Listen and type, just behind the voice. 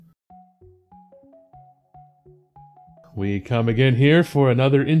we come again here for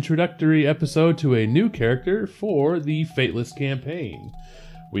another introductory episode to a new character for the Fateless campaign.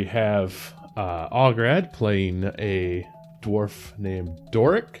 We have Ograd playing a dwarf named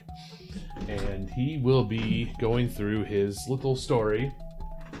Doric, and he will be going through his little story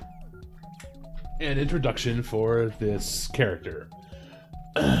and introduction for this character.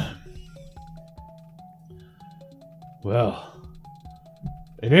 Well,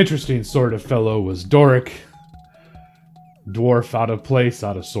 an interesting sort of fellow was Doric. Dwarf out of place,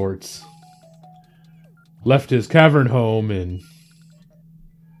 out of sorts. Left his cavern home and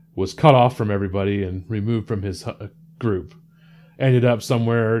was cut off from everybody and removed from his group. Ended up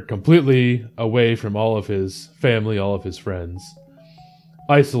somewhere completely away from all of his family, all of his friends.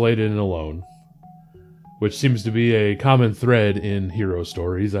 Isolated and alone. Which seems to be a common thread in hero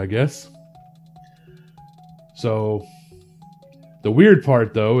stories, I guess. So, the weird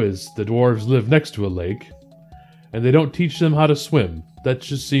part, though, is the dwarves live next to a lake, and they don't teach them how to swim. That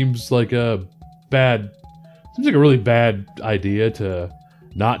just seems like a really bad idea to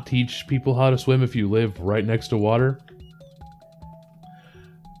not teach people how to swim if you live right next to water.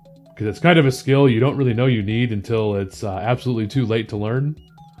 Because it's kind of a skill you don't really know you need until it's absolutely too late to learn.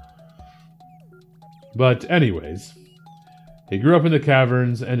 But anyways, he grew up in the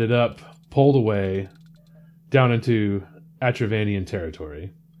caverns, ended up pulled away down into Atravanian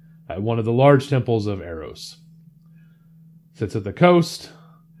territory at one of the large temples of Eros. Sits at the coast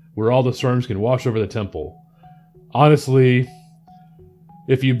where all the storms can wash over the temple. Honestly,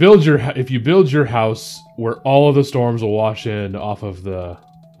 if you build your house where all of the storms will wash in off of the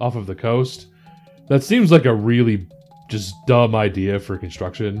coast, that seems like a really just dumb idea for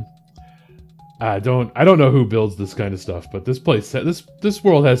construction. I don't know who builds this kind of stuff, but this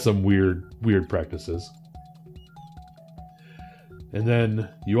world has some weird practices. And then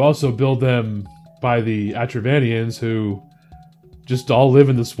you also build them by the Atravanians, who just all live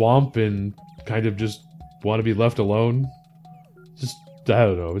in the swamp and kind of just want to be left alone. Just, I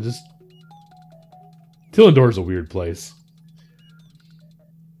don't know, Tillendor's a weird place.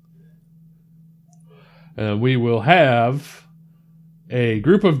 And we will have a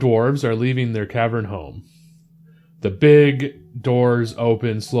group of dwarves are leaving their cavern home. The big doors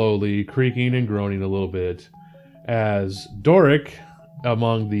open slowly, creaking and groaning a little bit, as Doric,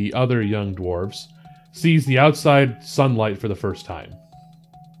 among the other young dwarves, sees the outside sunlight for the first time.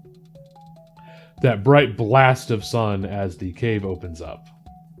 That bright blast of sun as the cave opens up.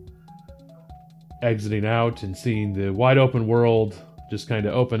 Exiting out and seeing the wide open world just kind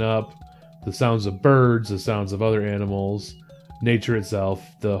of open up, the sounds of birds, the sounds of other animals, nature itself,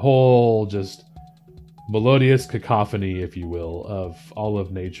 the whole just melodious cacophony, if you will, of all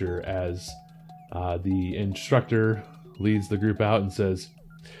of nature as the instructor leads the group out and says,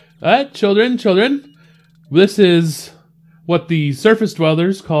 Children, this is what the surface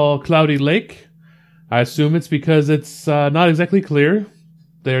dwellers call Cloudy Lake. I assume it's because it's not exactly clear.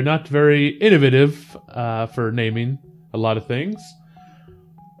 They're not very innovative for naming a lot of things.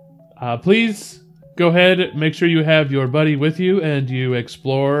 Please go ahead, make sure you have your buddy with you and you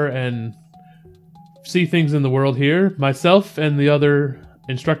explore and see things in the world here. Myself and the other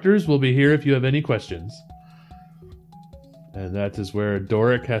instructors will be here if you have any questions. And that is where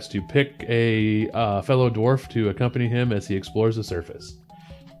Doric has to pick a fellow dwarf to accompany him as he explores the surface.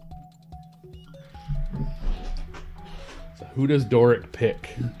 So who does Doric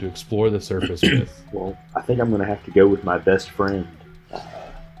pick to explore the surface with? Well, I think I'm going to have to go with my best friend.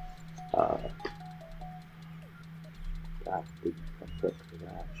 I'll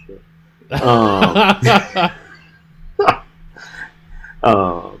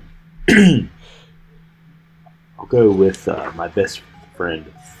go with my best friend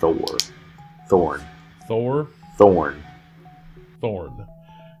Thorn.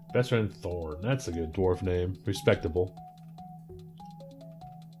 Best friend Thorn. That's a good dwarf name. Respectable.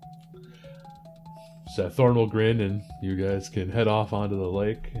 So Thorn will grin and you guys can head off onto the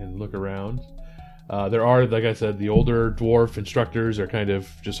lake and look around. There are, like I said, the older dwarf instructors are kind of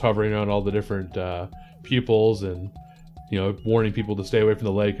just hovering around all the different pupils and, warning people to stay away from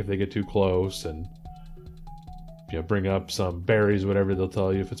the lake if they get too close, and, bring up some berries, whatever they'll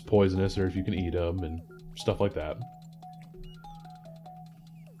tell you if it's poisonous or if you can eat them and stuff like that.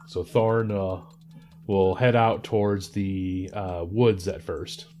 So Thorn will head out towards the woods at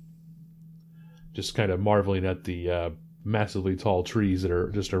first. Just kind of marveling at the massively tall trees that are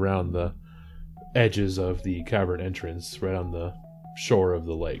just around the edges of the cavern entrance, right on the shore of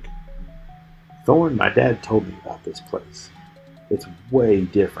the lake. Thorn, my dad told me about this place. It's way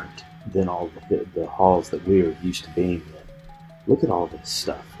different than all the halls that we're used to being in. Look at all this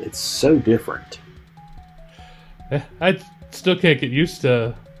stuff. It's so different. I still can't get used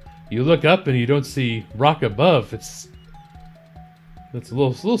to. You look up and you don't see rock above. It's a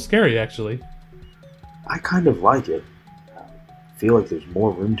little scary, actually. I kind of like it. I feel like there's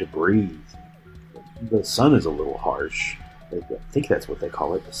more room to breathe. The sun is a little harsh. I think that's what they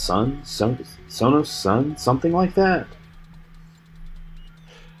call it. The sun? Sonos sun? Something like that.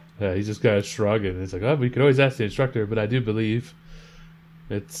 He's just got to shrug, and he's like, "Oh, we could always ask the instructor, but I do believe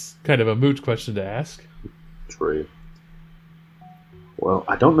it's kind of a moot question to ask." True. Well,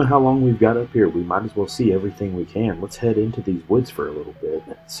 I don't know how long we've got up here. We might as well see everything we can. Let's head into these woods for a little bit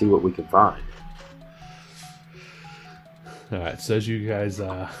and see what we can find. All right, so as you guys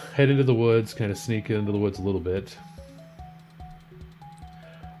head into the woods, kind of sneak into the woods a little bit,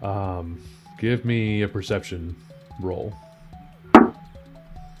 give me a perception roll.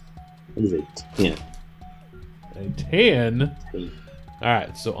 It is a 10. A 10? All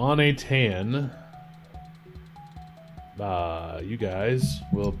right, so on a 10, you guys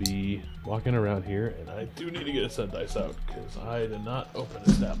will be walking around here, and I do need to get a set dice out, because I did not open a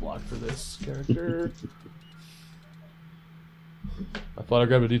stat block for this character. I thought I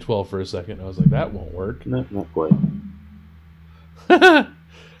grabbed a d12 for a second, and I was like, that won't work. No, not quite.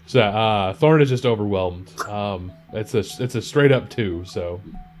 So, Thorn is just overwhelmed. It's a straight up 2, so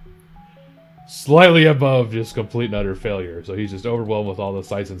slightly above just complete and utter failure. So he's just overwhelmed with all the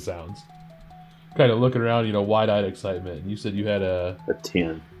sights and sounds. Kind of looking around, wide-eyed excitement. And you said you had a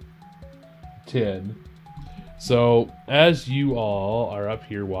 10. 10. So as you all are up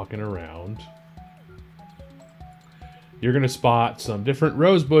here walking around, you're going to spot some different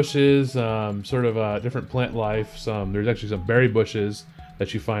rose bushes, sort of different plant life. There's actually some berry bushes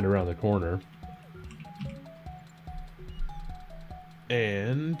that you find around the corner.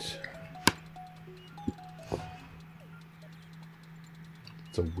 And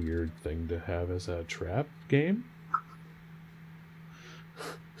it's a weird thing to have as a trap game.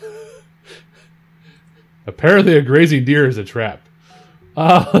 Apparently a grazing deer is a trap.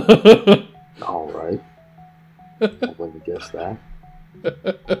 All right. I wouldn't guess that.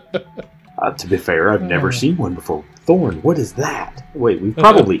 To be fair, I've never seen one before. Thorn, what is that? Wait, we've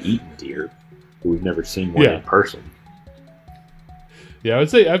probably eaten deer, but we've never seen one in person. Yeah, I'd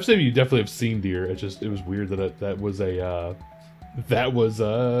say you definitely have seen deer. It was weird that was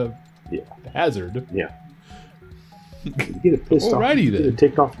a hazard. Yeah. You get it pissed off. Alrighty you then. get it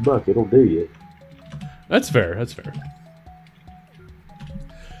ticked off the buck, it'll do you. That's fair.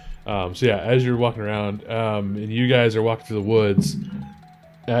 So yeah, as you're walking around, and you guys are walking through the woods,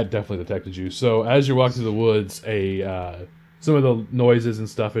 that definitely detected you. So as you're walking through the woods, some of the noises and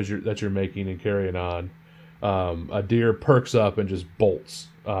stuff that you're making and carrying on, a deer perks up and just bolts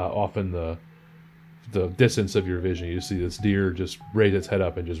off in the distance of your vision. You see this deer just raise its head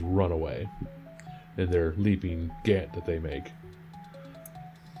up and just run away in their leaping gait that they make.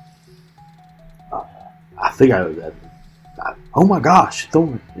 I think oh my gosh,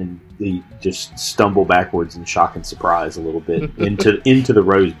 Thorn! And they just stumble backwards in shock and surprise a little bit into the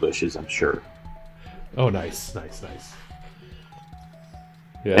rose bushes, I'm sure. Oh, nice.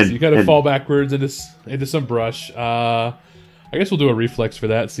 Yeah, so you kind of fall backwards into some brush. I guess we'll do a reflex for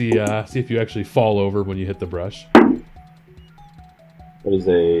that. See if you actually fall over when you hit the brush. That is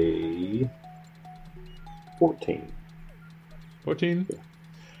a 14. 14? Yeah.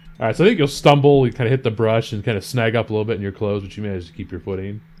 All right, so I think you'll stumble, you kind of hit the brush and kind of snag up a little bit in your clothes, but you manage to keep your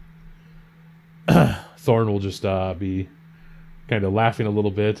footing. Thorn will just be kind of laughing a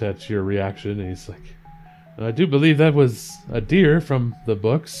little bit at your reaction, and he's like, I do believe that was a deer from the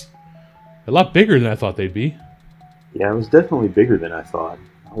books. A lot bigger than I thought they'd be. Yeah, it was definitely bigger than I thought.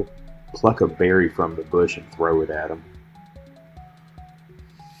 I'll pluck a berry from the bush and throw it at him.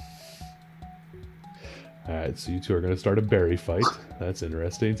 Alright, so you two are going to start a berry fight. That's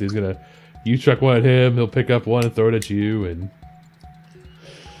interesting. So you chuck one at him, he'll pick up one and throw it at you, and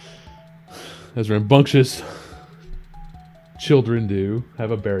as rambunctious children do,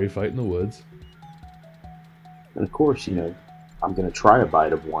 have a berry fight in the woods. And of course, I'm going to try a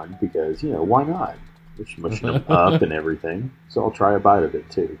bite of one because, why not? We're smushing them up and everything. So I'll try a bite of it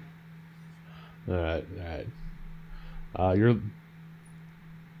too. Alright. You're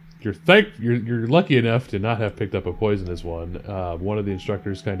lucky enough to not have picked up a poisonous one. One of the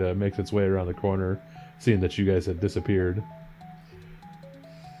instructors kind of makes its way around the corner, seeing that you guys had disappeared.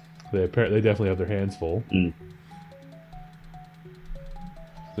 They definitely have their hands full. Mm.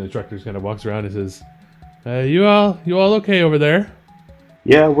 The instructor kind of walks around and says, "You all okay over there?"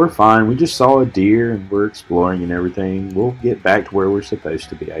 Yeah, we're fine. We just saw a deer and we're exploring and everything. We'll get back to where we're supposed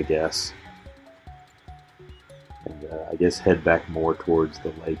to be, I guess. And I guess head back more towards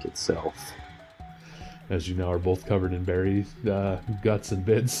the lake itself. as you now are both covered in berry guts and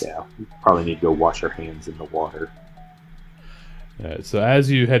bits. Yeah, we probably need to go wash our hands in the water. So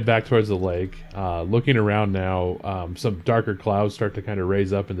as you head back towards the lake, looking around now, some darker clouds start to kind of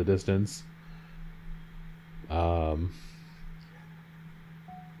raise up in the distance.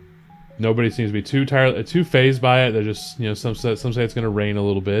 Nobody seems to be too phased by it. They're just, some say it's going to rain a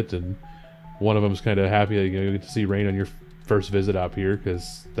little bit, and one of them's kind of happy that you get to see rain on your first visit up here,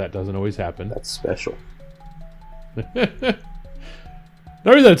 because that doesn't always happen. That's special.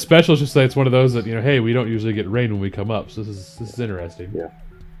 Not really that special, it's just that it's one of those that, hey, we don't usually get rain when we come up, so this is interesting. Yeah.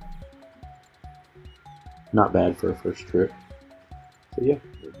 Not bad for a first trip. So yeah,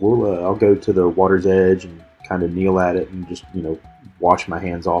 I'll go to the water's edge and kind of kneel at it and just, wash my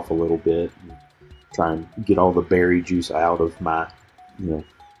hands off a little bit and try and get all the berry juice out of my,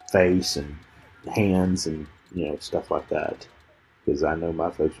 face and hands and, stuff like that. Because I know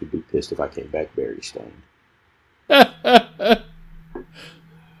my folks would be pissed if I came back berry stained.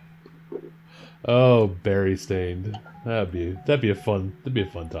 Oh, berry stained. That'd be a fun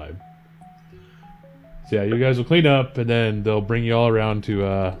time. So yeah, you guys will clean up, and then they'll bring you all around to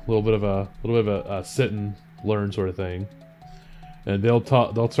a little bit of a sit and learn sort of thing, and they'll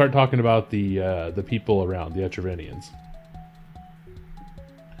start talking about the people around, the Etravenians.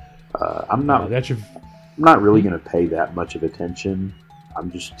 I'm not really going to pay that much of attention.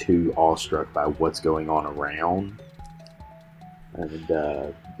 I'm just too awestruck by what's going on around,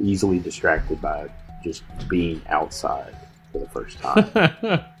 and easily distracted by just being outside for the first time.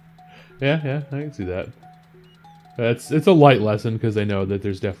 Yeah, I can see that. It's a light lesson because they know that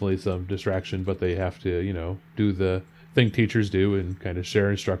there's definitely some distraction, but they have to, do the thing teachers do and kind of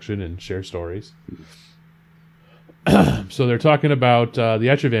share instruction and share stories. So they're talking about the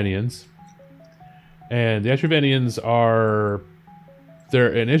Etravenians, and the Etravenians they're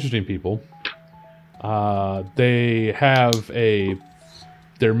an interesting people. They have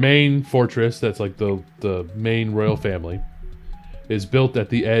their main fortress, that's like the main royal family, is built at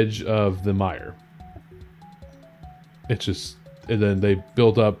the edge of the mire. And then they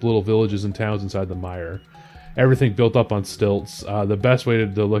built up little villages and towns inside the mire. Everything built up on stilts. The best way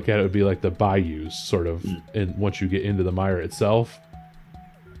to look at it would be like the bayous, sort of, once you get into the mire itself.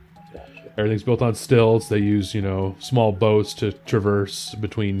 Gotcha. Everything's built on stilts. They use, small boats to traverse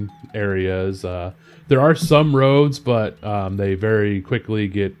between areas. There are some roads, but they very quickly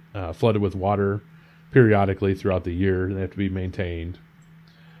get flooded with water periodically throughout the year, and they have to be maintained.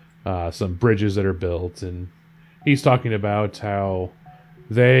 Some bridges that are built, and he's talking about how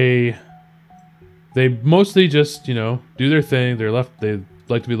they mostly just, do their thing. They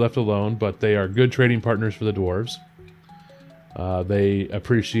like to be left alone, but they are good trading partners for the dwarves. They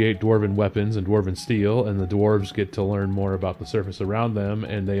appreciate dwarven weapons and dwarven steel, and the dwarves get to learn more about the surface around them,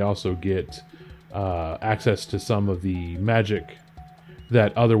 and they also get access to some of the magic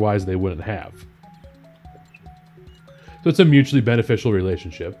that otherwise they wouldn't have. So it's a mutually beneficial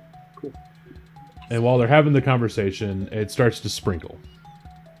relationship. Cool. And while they're having the conversation, it starts to sprinkle.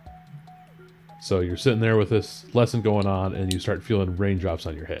 So you're sitting there with this lesson going on, and you start feeling raindrops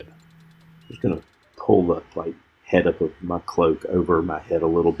on your head. I'm just going to pull the head up of my cloak over my head a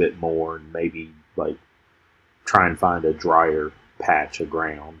little bit more, and maybe try and find a drier patch of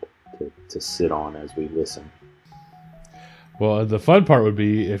ground to sit on as we listen. Well, the fun part would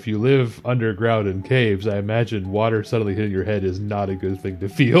be if you live underground in caves. I imagine water suddenly hitting your head is not a good thing to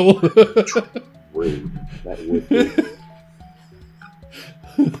feel. Rude. That would be.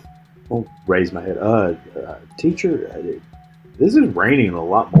 I'll raise my head. Teacher, this is raining a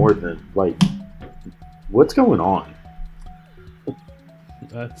lot more than, what's going on?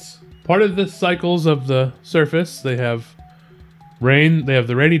 That's part of the cycles of the surface. They have rain, they have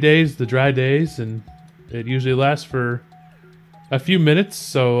the rainy days, the dry days, and it usually lasts for a few minutes,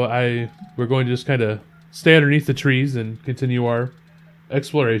 so we're going to just kind of stay underneath the trees and continue our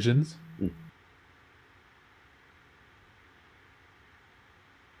explorations.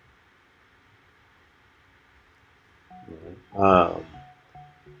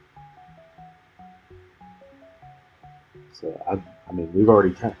 So we've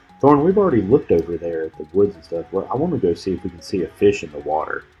already Thorn, we've already looked over there at the woods and stuff. Well, I want to go see if we can see a fish in the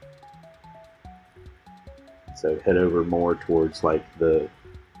water. So head over more towards the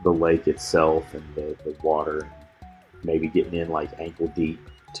lake itself and the water, maybe getting in ankle deep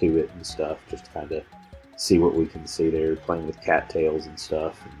to it and stuff, just to kind of see what we can see there, playing with cattails and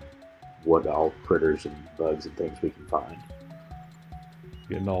stuff, and what all critters and bugs and things we can find.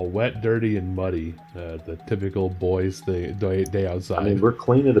 Getting all wet, dirty, and muddy. The typical boys day outside. We're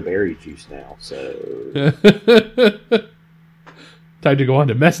clean of the berry juice now, so... Time to go on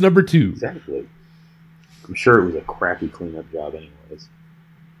to mess number 2. Exactly. I'm sure it was a crappy cleanup job, anyways.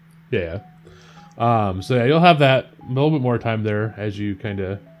 Yeah. So yeah, you'll have that a little bit more time there as you kind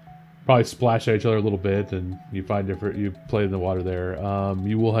of probably splash at each other a little bit, and you find different. You play in the water there.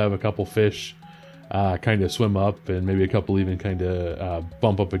 You will have a couple fish kind of swim up, and maybe a couple even kind of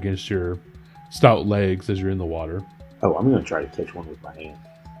bump up against your stout legs as you're in the water. Oh, I'm gonna try to catch one with my hand.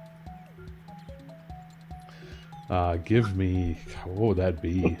 Give me, what would that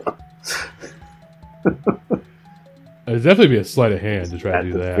be? It'd definitely be a sleight of hand to try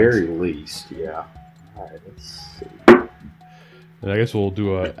to do that. At the very least, yeah. All right, let's see. And I guess we'll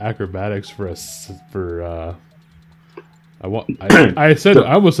do acrobatics for us for. I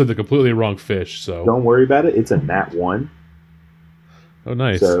almost said the completely wrong fish. So don't worry about it. It's a nat 1. Oh,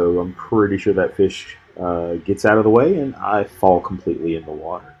 nice. So I'm pretty sure that fish gets out of the way, and I fall completely in the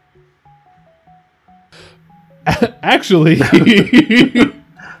water. Actually,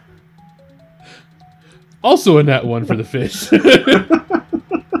 also a nat 1 for the fish.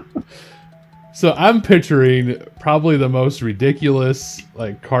 So I'm picturing probably the most ridiculous,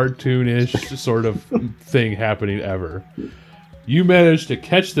 like cartoonish sort of thing happening ever. You manage to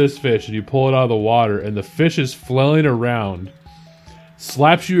catch this fish and you pull it out of the water, and the fish is flailing around,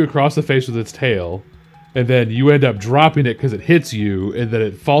 slaps you across the face with its tail, and then you end up dropping it because it hits you, and then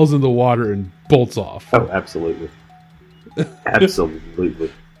it falls in the water and bolts off. Oh, absolutely.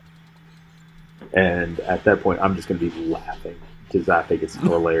 Absolutely. And at that point, I'm just going to be laughing because I think it's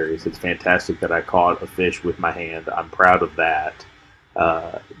hilarious. It's fantastic that I caught a fish with my hand. I'm proud of that.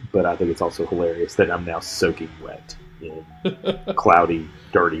 But I think it's also hilarious that I'm now soaking wet in cloudy,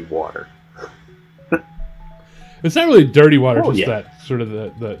 dirty water. It's not really dirty water, just yeah. that sort of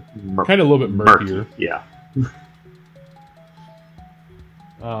the kind of a little bit murkier. Yeah.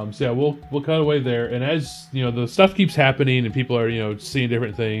 So yeah, we'll cut away there, and as you know, the stuff keeps happening, and people are seeing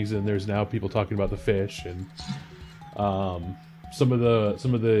different things, and there's now people talking about the fish, and some of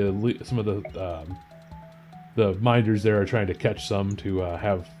the minders there are trying to catch some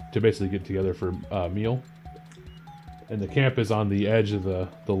to basically get together for a meal. And the camp is on the edge of the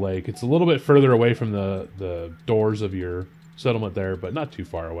lake. It's a little bit further away from the doors of your settlement there, but not too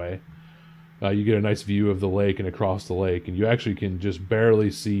far away. You get a nice view of the lake and across the lake, and you actually can just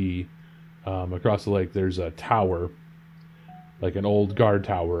barely see across the lake. There's a tower, like an old guard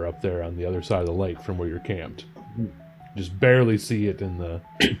tower up there on the other side of the lake from where you're camped. Just barely see it in the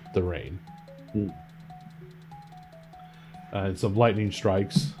rain. And some lightning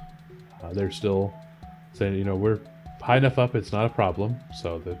strikes. They're still saying, we're high enough up, it's not a problem.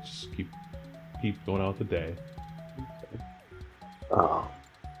 So they just keep going on with the day.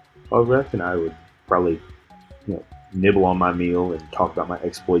 Well, Ref and I would probably, nibble on my meal and talk about my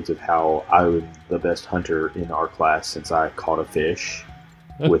exploits of how I was the best hunter in our class since I caught a fish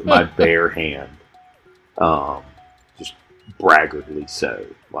with my bare hand. Just braggartly so.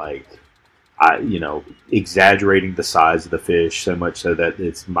 Like, exaggerating the size of the fish so much so that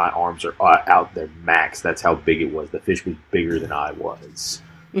my arms are out their max. That's how big it was. The fish was bigger than I was.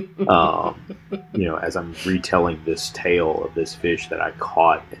 As I'm retelling this tale of this fish that I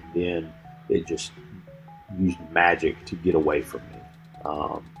caught, and then it just used magic to get away from me.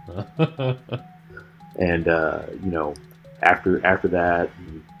 After that,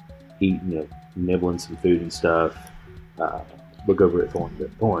 eat, nibbling some food and stuff. Look over at Thorn.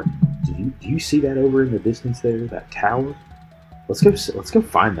 Thorn, do you see that over in the distance there? That tower? Let's go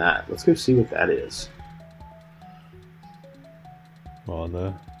find that. Let's go see what that is.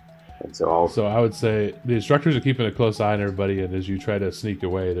 Well, so I would say the instructors are keeping a close eye on everybody, and as you try to sneak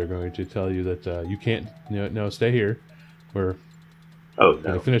away, they're going to tell you that you can't. No, stay here. We're going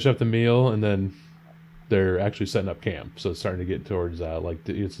to finish up the meal, and then they're actually setting up camp. So it's starting to get towards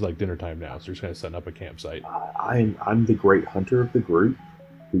it's like dinner time now. So they're just kind of setting up a campsite. I'm the great hunter of the group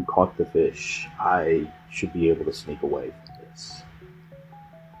who caught the fish. I should be able to sneak away from this.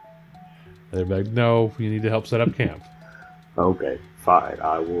 And they're like, no, you need to help set up camp. Okay, fine.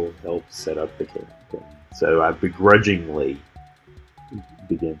 I will help set up the camp. So I begrudgingly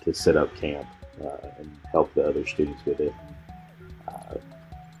begin to set up camp and help the other students with it.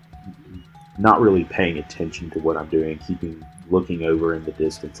 Not really paying attention to what I'm doing, looking over in the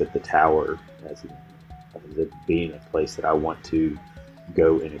distance at the tower as it being a place that I want to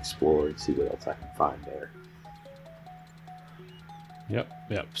go and explore and see what else I can find there.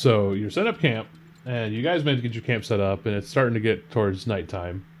 Yep. So you're set up camp. And you guys managed to get your camp set up, and it's starting to get towards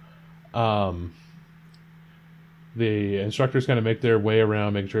nighttime. The instructors kind of make their way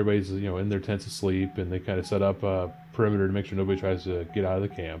around, making sure everybody's in their tents asleep, and they kind of set up a perimeter to make sure nobody tries to get out of the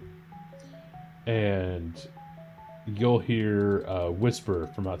camp. And you'll hear a whisper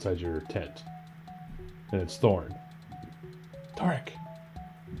from outside your tent. and it's Thorn. Tarek,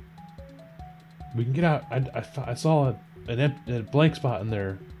 we can get out. I saw a blank spot in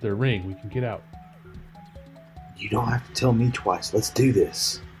their ring. We can get out. You don't have to tell me twice. Let's do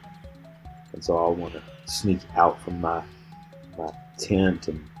this. And so I want to sneak out from my tent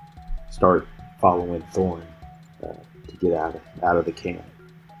and start following Thorn to get out of the camp.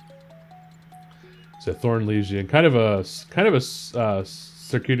 So Thorn leaves you in kind of a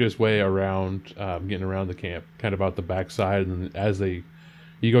circuitous way around, getting around the camp, kind of out the backside, and then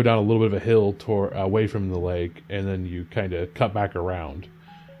you go down a little bit of a hill away from the lake, and then you kind of cut back around,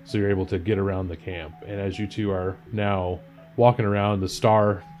 so you're able to get around the camp. And as you two are now walking around, the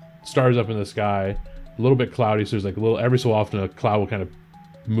stars up in the sky, a little bit cloudy, so there's like every so often a cloud will kind of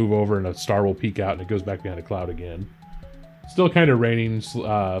move over and a star will peek out and it goes back behind a cloud again. Still kind of raining,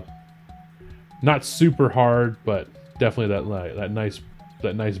 not super hard, but definitely that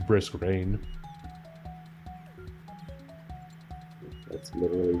nice brisk rain. That's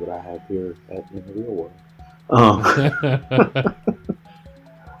literally what I have here in the real world.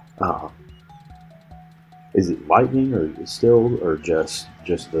 Is it lightning or just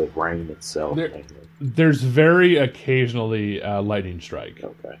the rain itself? There's very occasionally lightning strike.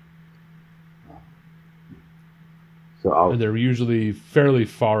 Okay. And they're usually fairly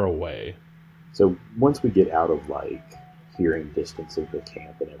far away. So once we get out of hearing distance of the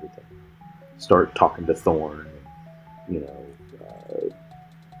camp and everything, start talking to Thorn,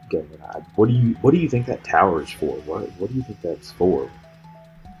 going, what do you think that tower is for? What do you think that's for?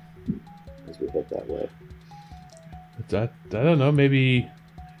 As we head that way. I don't know. Maybe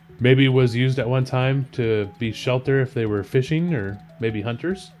it was used at one time to be shelter if they were fishing, or maybe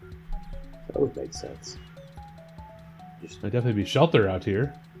hunters. That would make sense. There'd definitely be shelter out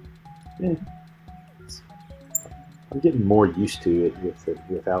here. Yeah. I'm getting more used to it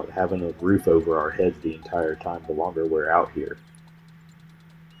without having a roof over our heads the entire time the longer we're out here.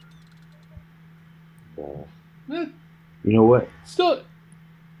 You know what? It's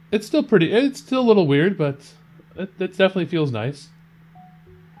still a little weird, but it definitely feels nice.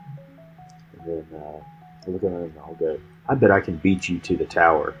 And then look at it and I'll go, I bet I can beat you to the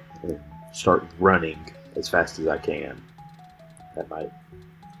tower and start running as fast as I can at my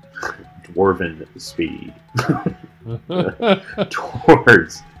dwarven speed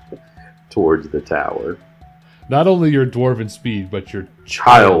towards the tower. Not only your dwarven speed, but your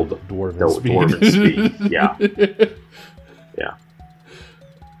child dwarven speed. Dwarven speed. Yeah. Yeah.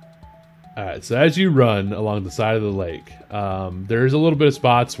 Alright, so as you run along the side of the lake, there's a little bit of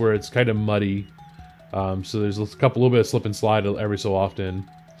spots where it's kind of muddy. So there's a little bit of slip and slide every so often.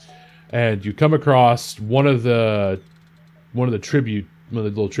 And you come across one of the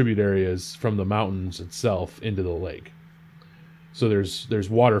little tribute areas from the mountains itself into the lake. So there's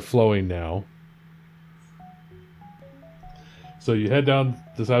water flowing now. So you head down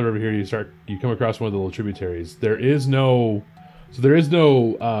the side over here. You come across one of the little tributaries. There is no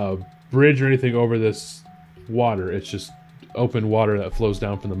bridge or anything over this water. It's just open water that flows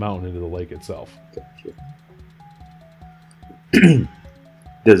down from the mountain into the lake itself. Gotcha.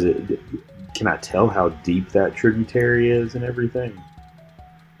 Can I tell how deep that tributary is and everything?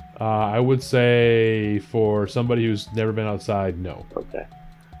 I would say for somebody who's never been outside, no. Okay.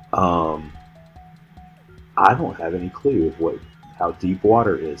 I don't have any clue of how deep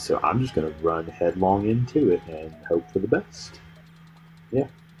water is, so I'm just going to run headlong into it and hope for the best. Yeah.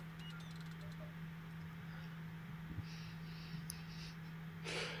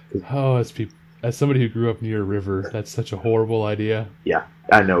 Oh, as somebody who grew up near a river, that's such a horrible idea. Yeah,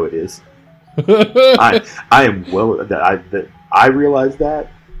 I know it is. I am I realize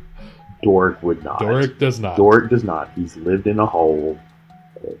that. Doric would not. Doric does not. Doric does not. He's lived in a hole.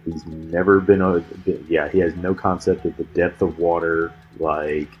 He's never been he has no concept of the depth of water.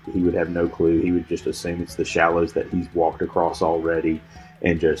 He would have no clue. He would just assume it's the shallows that he's walked across already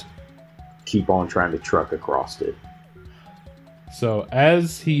and just keep on trying to truck across it. So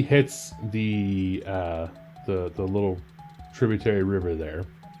as he hits the little tributary river there,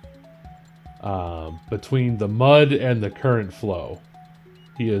 between the mud and the current flow,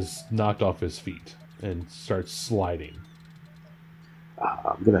 he is knocked off his feet and starts sliding.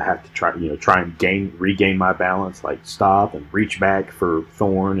 I'm gonna have to try and regain my balance, stop and reach back for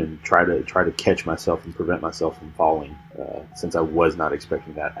Thorn and try to catch myself and prevent myself from falling, since I was not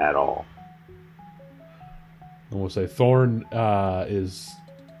expecting that at all. And we'll say Thorn is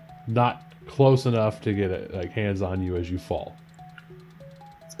not close enough to get hands on you as you fall.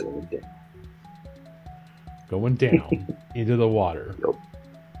 It's going down. Going down into the water. Yep.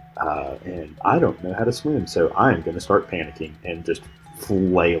 And I don't know how to swim, so I am going to start panicking and just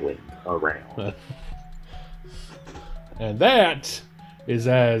flailing around. And that is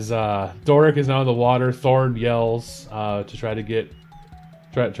as Doric is now in the water. Thorn yells to try to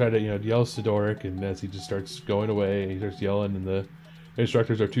yells to Doric, and as he just starts going away, he starts yelling, and the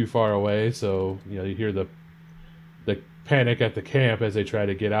instructors are too far away, so you hear the panic at the camp as they try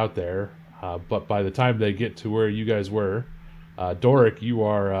to get out there. But by the time they get to where you guys were, Doric, you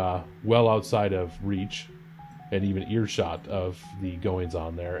are well outside of reach and even earshot of the goings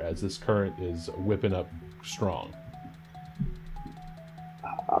on there, as this current is whipping up strong.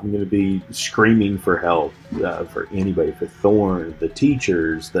 I'm going to be screaming for help for anybody, for Thorn, the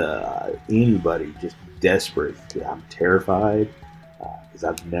teachers, anybody, just desperate. I'm terrified because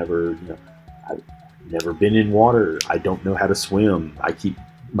I've never been in water. I don't know how to swim.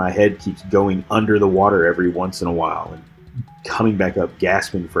 My head keeps going under the water every once in a while and coming back up,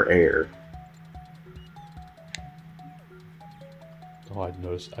 gasping for air. Oh, I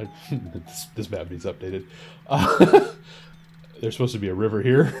noticed. This map needs updated. There's supposed to be a river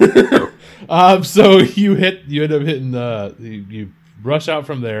here. So you end up hitting you rush out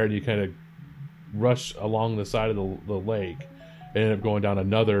from there, and you kind of rush along the side of the lake, and end up going down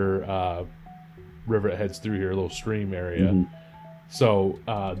another river that heads through here, a little stream area. Mm-hmm. So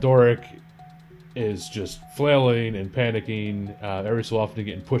Doric is just flailing and panicking, every so often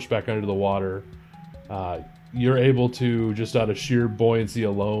getting pushed back under the water. You're able to, just out of sheer buoyancy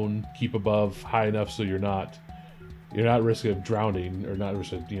alone, keep above high enough so you're not at risk of drowning, or not at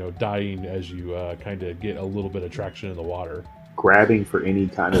risk of dying as you kind of get a little bit of traction in the water. Grabbing for any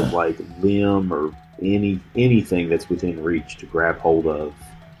kind of limb or anything that's within reach to grab hold of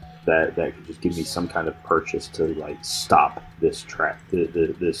that could just give me some kind of purchase to stop this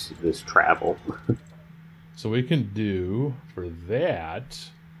this travel. So we can do for that.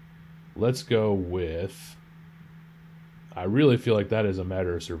 Let's go with. I really feel like that is a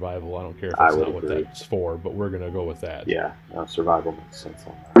matter of survival. I don't care if that's not what that's for, but we're going to go with that. Yeah, survival makes sense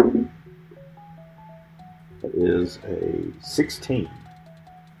on that. That is a 16.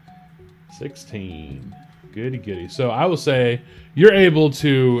 16. Goody. So I will say you're able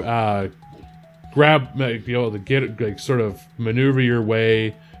to be able to get sort of maneuver your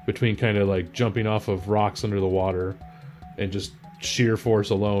way between kind of jumping off of rocks under the water, and just sheer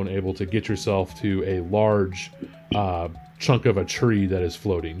force alone able to get yourself to a large chunk of a tree that is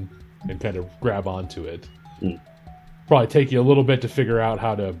floating and kind of grab onto it. Probably take you a little bit to figure out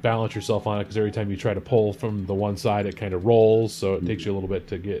how to balance yourself on it, because every time you try to pull from the one side it kind of rolls, so it takes you a little bit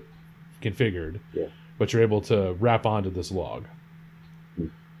to get configured. Yeah. But you're able to wrap onto this log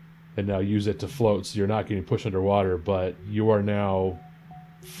and now use it to float, so you're not getting pushed underwater, but you are now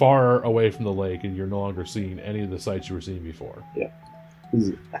far away from the lake, and you're no longer seeing any of the sights you were seeing before. Yeah.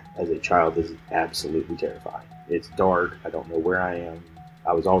 As a child, this is absolutely terrifying. It's dark. I don't know where I am.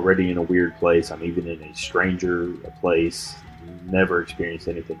 I was already in a weird place. I'm even in a stranger place. Never experienced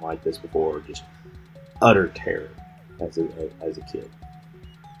anything like this before. Just utter terror as a kid.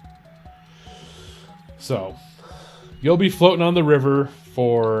 So, you'll be floating on the river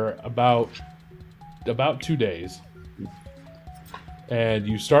for about 2 days. And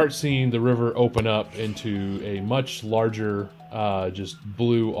you start seeing the river open up into a much larger, just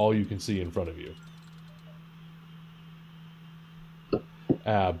blue, all you can see in front of you.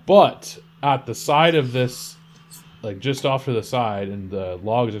 But at the side of this, just off to the side, and the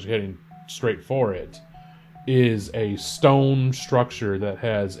logs are heading straight for it, is a stone structure that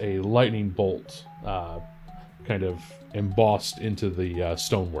has a lightning bolt kind of embossed into the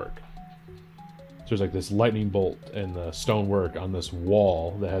stonework. So there's this lightning bolt and the stonework on this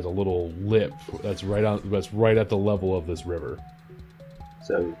wall that has a little lip that's right at the level of this river.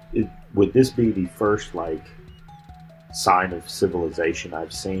 So would this be the first sign of civilization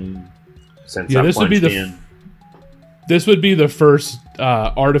I've seen since I plunged in? This would be the first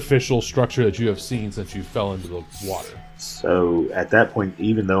artificial structure that you have seen since you fell into the water. So at that point,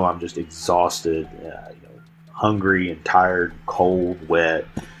 even though I'm just exhausted, hungry and tired, cold, wet,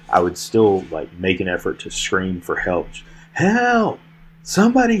 I would still make an effort to scream for help. Help!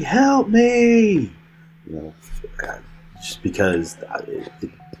 Somebody help me! Just because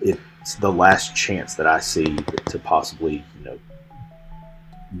it's the last chance that I see to possibly,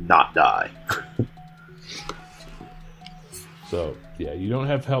 not die. So, yeah, you don't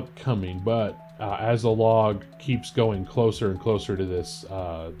have help coming, but as the log keeps going closer and closer to this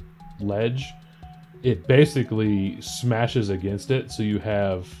ledge, it basically smashes against it, so you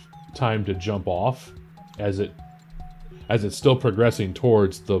have time to jump off as it's still progressing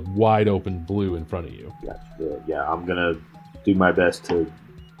towards the wide open blue in front of you. Yeah, I'm gonna do my best to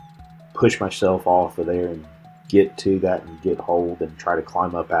push myself off of there and get to that and get hold and try to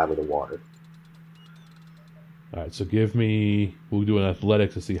climb up out of the water. All right, so we'll do an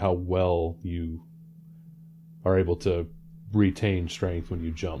athletics to see how well you are able to retain strength when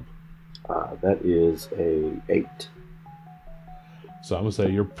you jump. That is a 8. So I'm going to say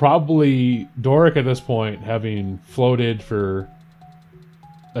you're probably, Doric at this point, having floated for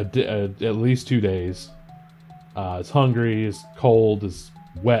at least 2 days, is hungry, is cold, is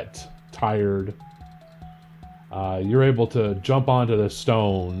wet, tired. You're able to jump onto the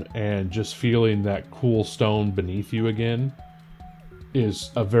stone, and just feeling that cool stone beneath you again is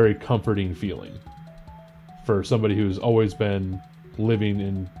a very comforting feeling for somebody who's always been living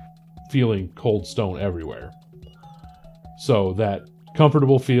in feeling cold stone everywhere. So that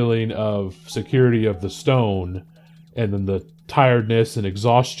comfortable feeling of security of the stone, and then the tiredness and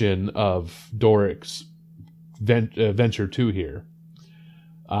exhaustion of Doric's venture to here.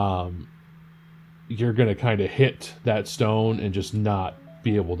 You're going to kind of hit that stone and just not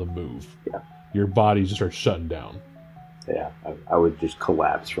be able to move. Yeah. Your body just starts shutting down. Yeah, I would just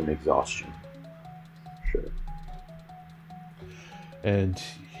collapse from exhaustion. Sure. And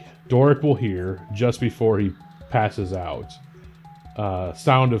Doric will hear, just before he passes out,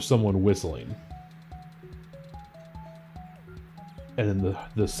 sound of someone whistling. And then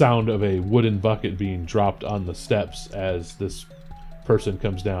the sound of a wooden bucket being dropped on the steps as this person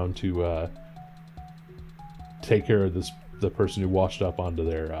comes down to take care of the person who washed up onto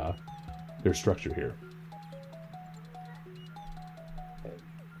their structure here.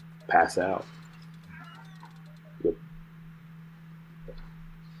 Pass out. Yep.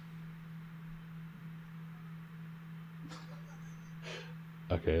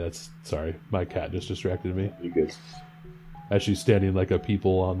 Okay, sorry. My cat just distracted me. You good? As she's standing like a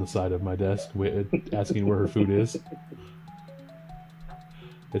people on the side of my desk, asking where her food is.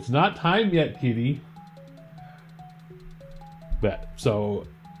 It's not time yet, kitty. Bet. So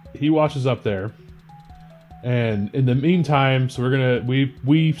he washes up there, and in the meantime, so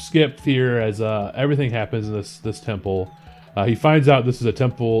we skipped here as everything happens in this temple. He finds out this is a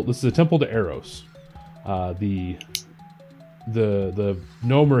temple. This is a temple to Eros. The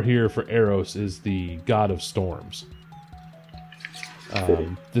nomer here for Eros is the god of storms.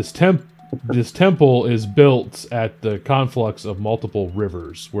 This temple is built at the conflux of multiple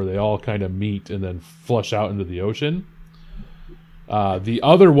rivers, where they all kind of meet and then flush out into the ocean. The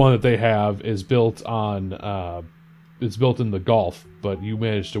other one that they have is built on, it's built in the Gulf, but you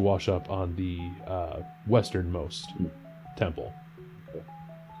managed to wash up on the westernmost temple.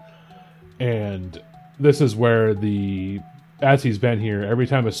 And this is where as he's been here, every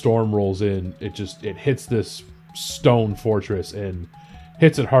time a storm rolls in, it hits this stone fortress and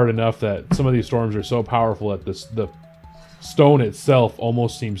hits it hard enough that some of these storms are so powerful that the stone itself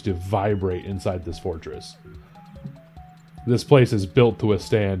almost seems to vibrate inside this fortress. This place is built to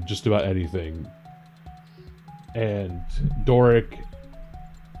withstand just about anything. And Doric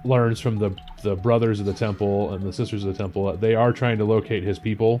learns from the brothers of the temple and the sisters of the temple that they are trying to locate his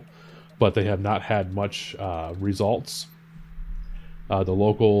people, but they have not had much results. The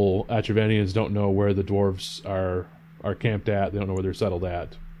local Atravanians don't know where the dwarves are camped at. They don't know where they're settled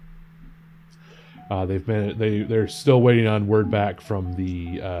at. They're still waiting on word back from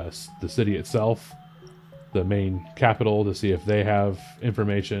the city itself, the main capital, to see if they have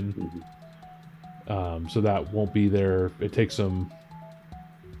information. So that won't be there. It takes them.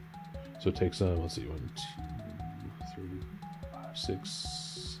 So it takes them. Let's see, 1, 2, 3, 5,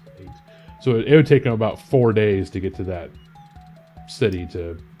 6, 8. So it would take them about 4 days to get to that city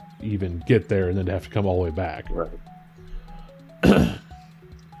to even get there, and then to have to come all the way back. Right. Yeah,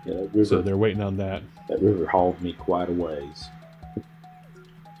 that river, so they're waiting on that. That river hauled me quite a ways.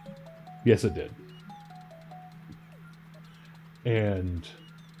 Yes, it did. And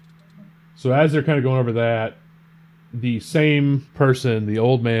so as they're kind of going over that, the same person, the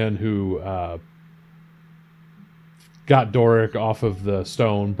old man who got Doric off of the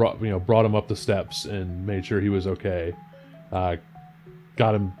stone, brought him up the steps and made sure he was okay.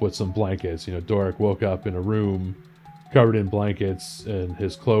 Got him with some blankets. Doric woke up in a room covered in blankets, and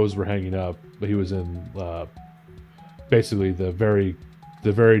his clothes were hanging up, but he was in basically the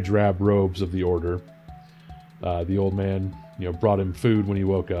very drab robes of the order. The old man, brought him food when he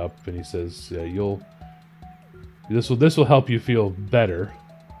woke up, and he says, "This will help you feel better.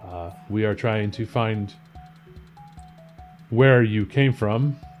 We are trying to find where you came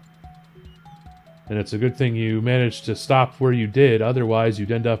from, and it's a good thing you managed to stop where you did. Otherwise,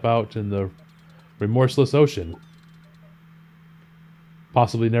 you'd end up out in the remorseless ocean,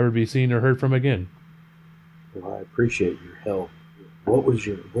 possibly never be seen or heard from again." Well, I appreciate your help. What is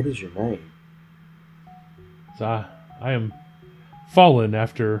your name? So I am fallen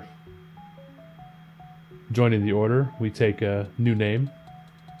after joining the order, we take a new name.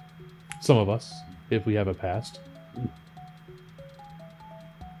 Some of us, if we have a past. I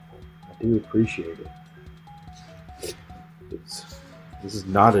do appreciate it. This is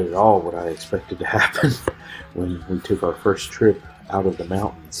not at all what I expected to happen when we took our first trip out of the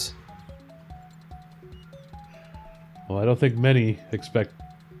mountains. Well, I don't think many expect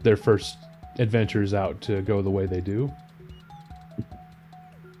their first adventures out to go the way they do.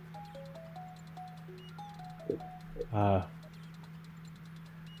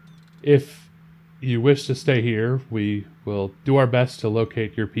 If you wish to stay here, we will do our best to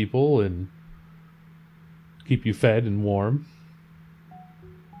locate your people and keep you fed and warm.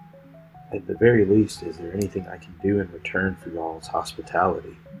 At the very least, is there anything I can do in return for y'all's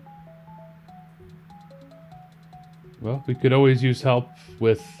hospitality? Well, we could always use help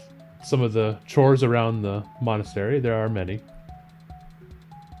with some of the chores around the monastery. There are many.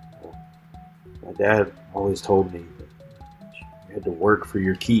 My dad always told me that you had to work for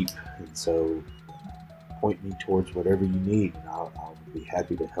your keep, and so point me towards whatever you need, and I'll be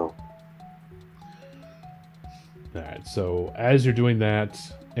happy to help. Alright, so as you're doing that,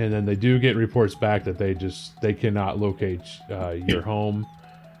 and then they do get reports back that they cannot locate your home.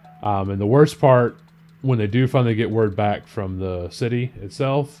 And the worst part, when they do finally get word back from the city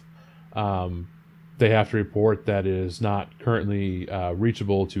itself, they have to report that it is not currently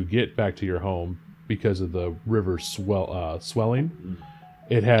reachable to get back to your home because of the river swelling. Mm.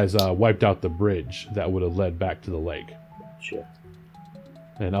 It has wiped out the bridge that would have led back to the lake. Gotcha.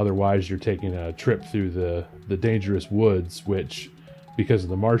 And otherwise, you're taking a trip through the dangerous woods, which, because of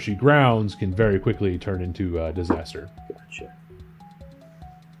the marshy grounds, can very quickly turn into a disaster. Gotcha.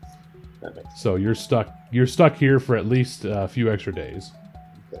 That makes sense. So you're stuck here for at least a few extra days.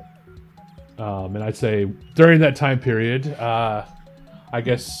 Okay. And I'd say during that time period, I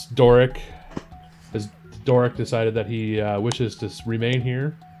guess Doric decided that he wishes to remain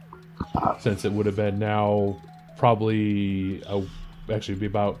here, since it would have been now probably actually be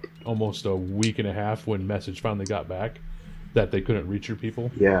about almost a week and a half when message finally got back that they couldn't reach your people.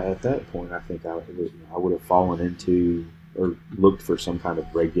 Yeah, at that point, I think I would have fallen into or looked for some kind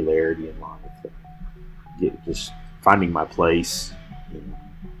of regularity in life. Just finding my place,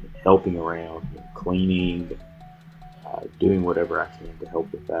 helping around, cleaning, doing whatever I can to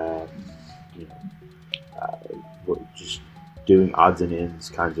help with that. Just doing odds and ends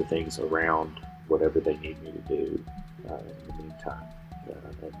kinds of things around whatever they need me to do in the meantime.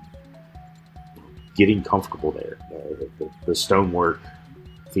 And getting comfortable there. The stonework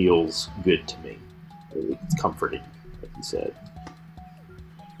feels good to me. It's comforting, like you said.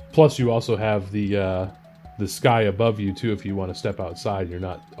 Plus, you also have the sky above you too. If you want to step outside, you're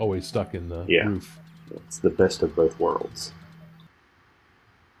not always stuck in the roof. It's the best of both worlds.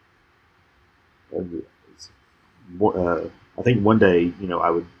 And I think one day, I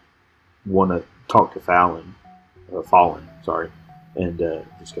would want to talk to Fallen, and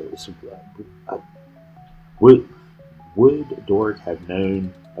just go simple. Would Doric have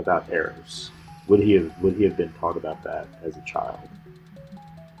known about Eros? Would he have been taught about that as a child?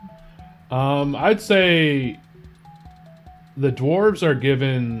 I'd say the dwarves are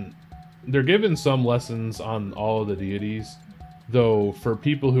given some lessons on all of the deities, though for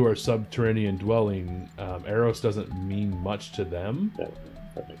people who are subterranean dwelling, Eros doesn't mean much to them.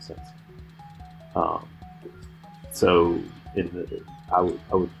 That makes sense. So I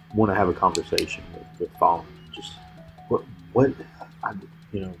would want to have a conversation with Fallen. Just what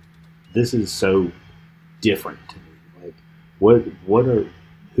this is so different to me. Like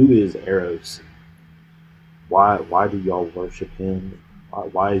who is Eros? Why do y'all worship him?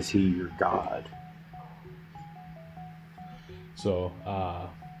 Why is he your god? So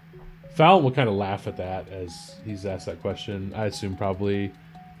Fallon will kind of laugh at that as he's asked that question. I assume probably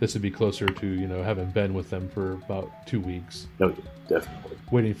this would be closer to having been with them for about 2 weeks. No, definitely.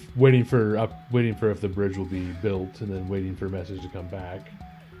 Waiting for if the bridge will be built, and then waiting for a message to come back.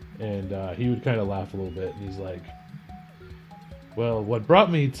 And he would kind of laugh a little bit, and he's like, "Well, what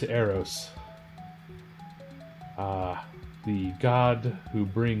brought me to Eros? The god who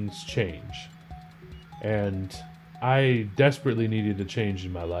brings change, and I desperately needed a change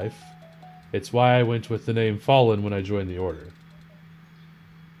in my life. It's why I went with the name Fallen when I joined the order.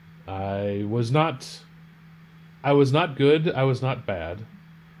 I was not good, I was not bad,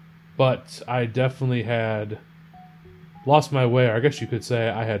 but I definitely had lost my way, or I guess you could say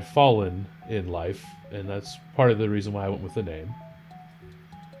I had fallen in life, and that's part of the reason why I went with the name.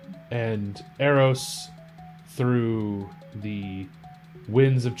 And Eros, through the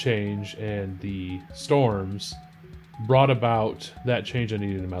winds of change and the storms, brought about that change I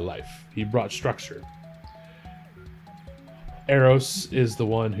needed in my life. He brought structure. Eros is the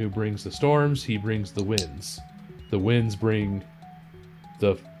one who brings the storms. He brings the winds. The winds bring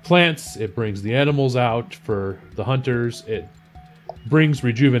the plants. It brings the animals out for the hunters. It brings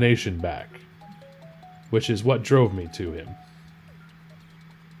rejuvenation back, which is what drove me to him.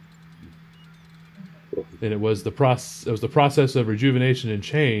 And it was the process of rejuvenation and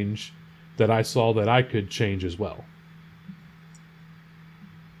change that I saw that I could change as well.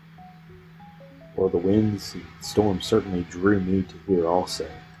 Well, the winds and storms certainly drew me to here also.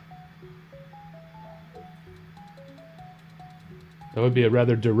 That would be a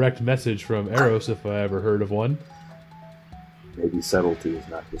rather direct message from Eros if I ever heard of one. Maybe subtlety is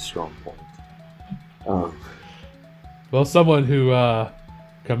not his strong point. Well, someone who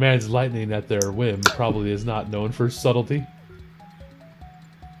commands lightning at their whim probably is not known for subtlety.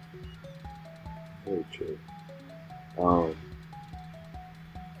 Very true.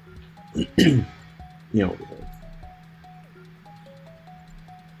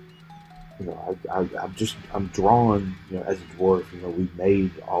 I'm drawn, as a dwarf, we've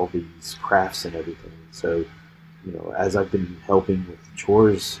made all these crafts and everything. So, as I've been helping with the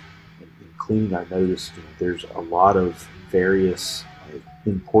chores and cleaning, I noticed, there's a lot of various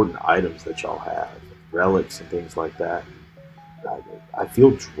important items that y'all have, relics and things like that. I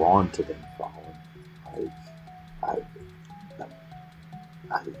feel drawn to them, Fallen.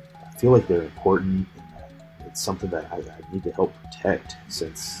 I feel like they're important, and that it's something that I need to help protect,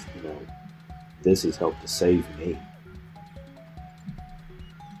 since this has helped to save me.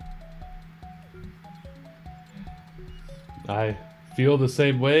 I feel the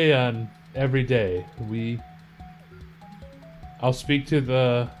same way on every day. I'll speak to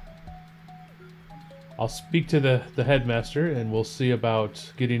the headmaster, and we'll see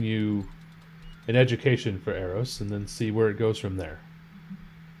about getting you an education for Eros, and then see where it goes from there.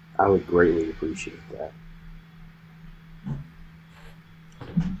 I would greatly appreciate that.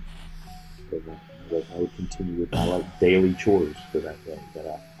 I would continue with my daily chores for that day that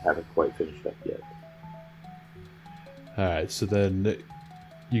I haven't quite finished up yet. Alright, so then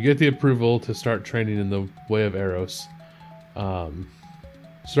you get the approval to start training in the way of Eros.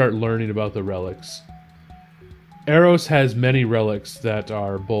 Start learning about the relics. Eros has many relics that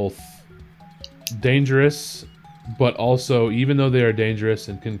are both dangerous, but also, even though they are dangerous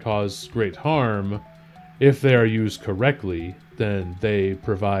and can cause great harm, if they are used correctly, then they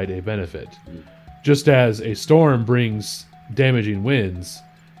provide a benefit. Just as a storm brings damaging winds,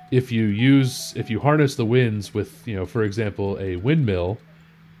 if you harness the winds with, for example, a windmill,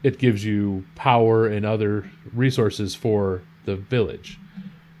 it gives you power and other resources for the village.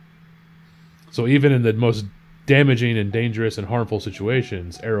 So even in the most damaging and dangerous and harmful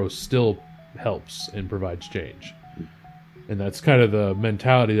situations, Eros still helps and provides change. And that's kind of the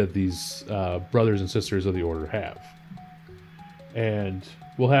mentality that these brothers and sisters of the Order have. And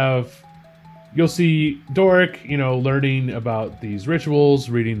you'll see Doric, learning about these rituals,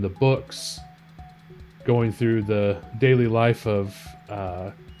 reading the books, going through the daily life of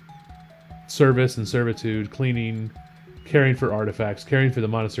service and servitude, cleaning, caring for artifacts, caring for the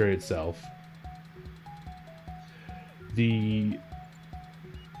monastery itself. The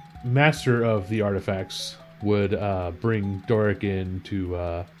master of the artifacts would bring Doric in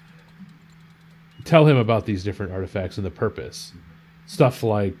to tell him about these different artifacts and the purpose. Stuff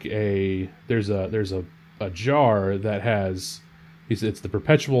like there's a jar that has, it's the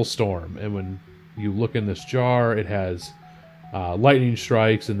perpetual storm, and when you look in this jar, it has lightning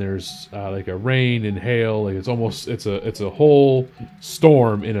strikes, and there's like a rain and hail. Like it's a whole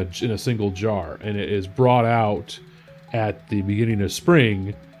storm in a single jar, and it is brought out at the beginning of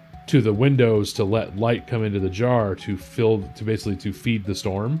spring to the windows to let light come into the jar to feed the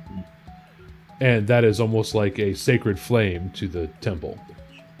storm. And that is almost like a sacred flame to the temple.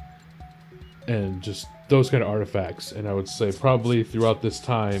 And just those kind of artifacts. And I would say probably throughout this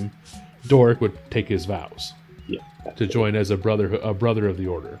time, Doric would take his vows. Yeah. To join as a brother of the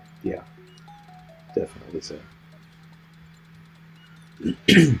Order. Yeah. Definitely so.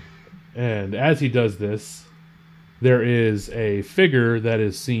 And as he does this, there is a figure that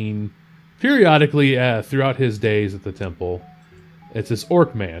is seen periodically throughout his days at the temple. It's this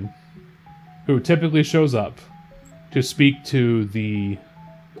orc man who typically shows up to speak to the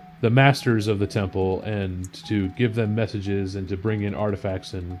masters of the temple and to give them messages and to bring in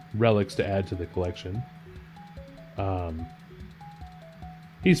artifacts and relics to add to the collection.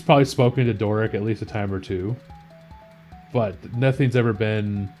 He's probably spoken to Doric at least a time or two, but nothing's ever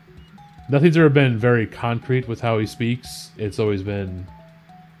been very concrete with how he speaks. It's always been,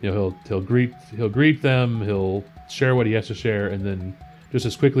 he'll greet them, he'll share what he has to share, and then just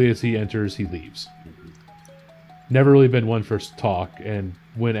as quickly as he enters, he leaves. never really been one for talk, and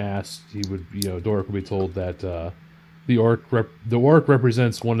when asked, Doric would be told that the orc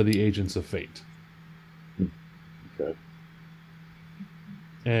represents one of the agents of fate. Okay.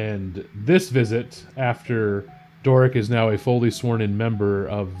 And this visit, after Doric is now a fully sworn-in member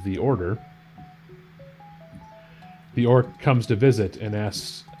of the Order, the orc comes to visit and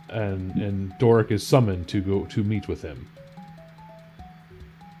asks, and Doric is summoned to go to meet with him.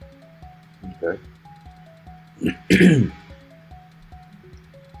 Okay.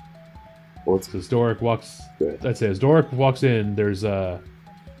 As Doric walks, Good. I'd say as Doric walks in, there's the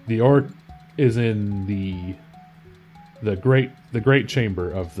orc is in the great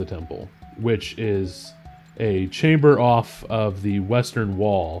chamber of the temple, which is a chamber off of the western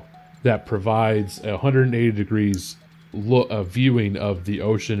wall that provides a 180 degrees viewing of the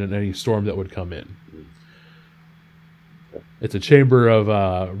ocean and any storm that would come in. It's a chamber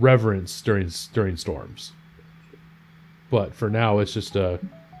of reverence during storms. But for now, it's just a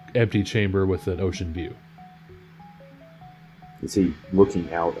empty chamber with an ocean view. Is he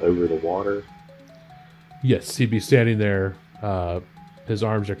looking out over the water? Yes, he'd be standing there. His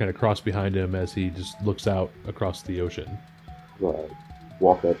arms are kind of crossed behind him as he just looks out across the ocean.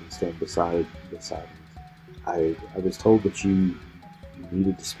 Walk up and stand beside him. I was told that you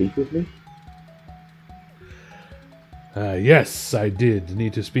needed to speak with me? Yes, I did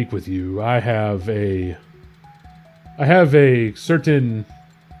need to speak with you. I have a certain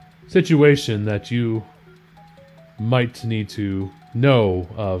situation that you might need to know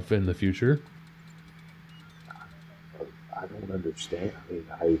of in the future. I don't understand. I mean,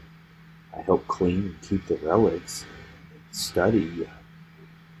 I help clean and keep the relics and study.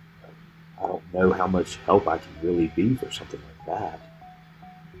 I don't know how much help I can really be for something like that.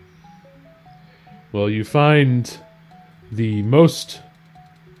 Well, you find the most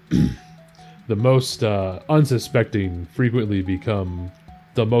unsuspecting frequently become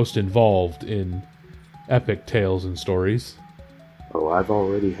the most involved in epic tales and stories. Oh, I've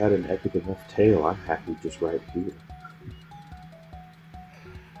already had an epic enough tale. I'm happy just right here.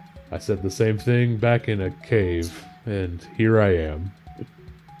 I said the same thing back in a cave, and here I am.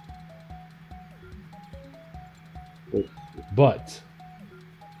 But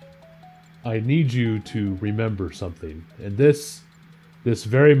I need you to remember something, and this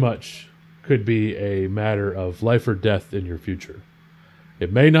very much could be a matter of life or death in your future.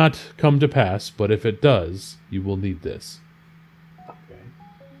 It may not come to pass, but if it does, you will need this. Okay.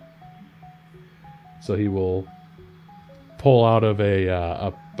 So he will pull out of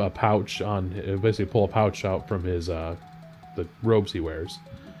a pouch basically pull a pouch out from his the robes he wears,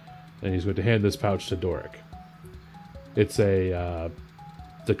 and he's going to hand this pouch to Doric. It's the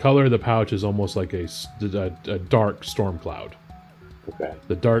color of the pouch is almost like a dark storm cloud. Okay.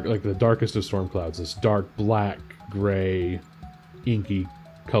 The darkest of storm clouds. This dark black, gray, inky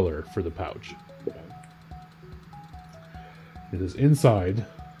color for the pouch. Okay. It is inside.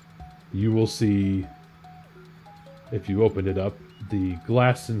 You will see, if you open it up, the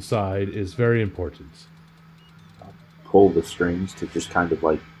glass inside is very important. Pull the strings to just kind of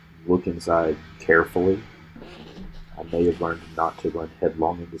like look inside carefully. I may have learned not to run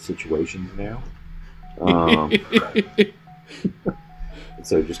headlong into situations now.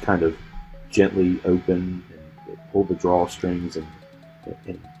 So just kind of gently open and pull the drawstrings and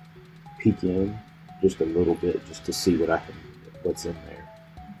peek in just a little bit just to see what's in there.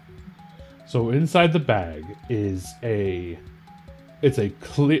 So inside the bag is it's a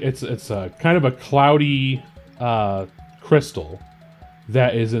kind of a cloudy crystal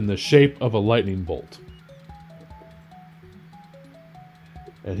that is in the shape of a lightning bolt.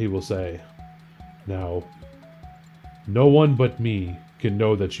 And he will say, "Now, no one but me can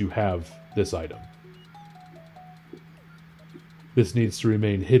know that you have this item. This needs to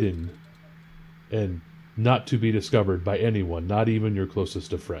remain hidden and not to be discovered by anyone, not even your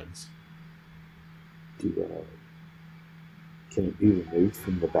closest of friends." Can it be removed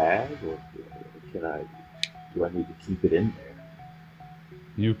from the bag, or do I need to keep it in there?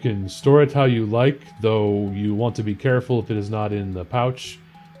 You can store it how you like, though you want to be careful if it is not in the pouch,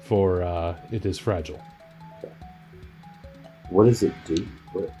 for it is fragile. Okay. What does it do?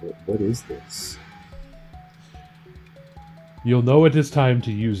 What is this? You'll know it is time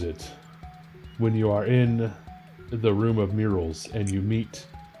to use it when you are in the room of murals and you meet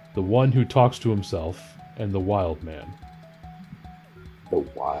the one who talks to himself and the wild man. The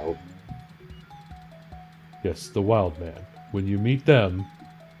wild man? Yes, the wild man. When you meet them,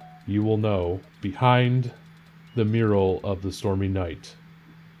 you will know behind the mural of the stormy night,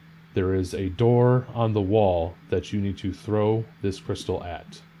 there is a door on the wall that you need to throw this crystal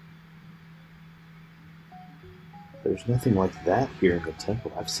at. There's nothing like that here in the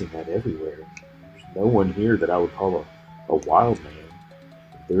temple. I've seen that everywhere. There's no one here that I would call a wild man.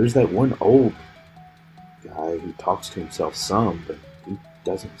 There is that one old guy who talks to himself some, but he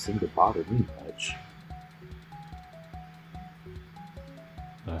doesn't seem to bother me much.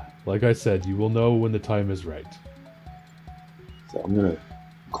 Like I said, you will know when the time is right. So I'm gonna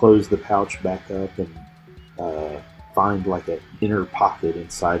close the pouch back up and find like an inner pocket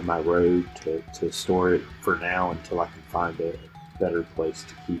inside my robe to store it for now until I can find a better place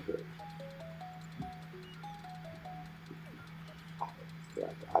to keep it.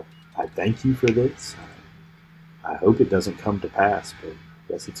 I thank you for this. I hope it doesn't come to pass, but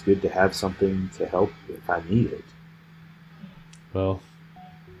I guess it's good to have something to help if I need it. Well,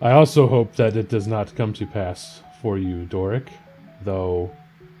 I also hope that it does not come to pass for you, Doric, though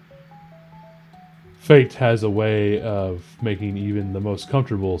fate has a way of making even the most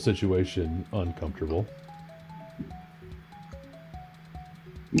comfortable situation uncomfortable.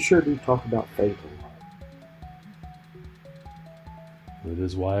 You sure do talk about fate a lot. That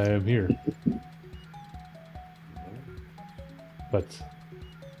is why I am here. But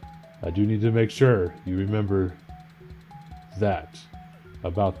I do need to make sure you remember that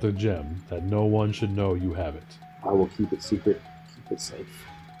about the gem, that no one should know you have it. I will keep it secret, keep it safe.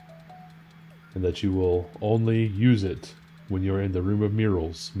 And that you will only use it when you're in the room of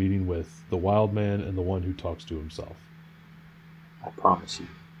murals, meeting with the wild man and the one who talks to himself. I promise you.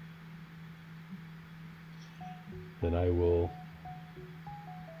 Then I will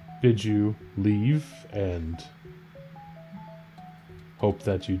bid you leave and hope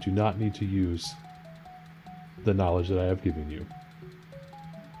that you do not need to use the knowledge that I have given you.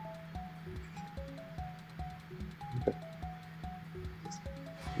 Okay.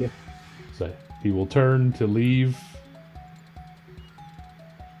 Yeah. So he will turn to leave,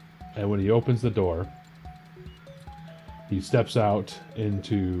 and when he opens the door, he steps out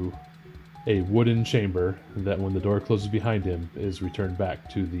into a wooden chamber that, when the door closes behind him, is returned back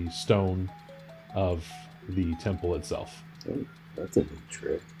to the stone of the temple itself. Oh, that's a neat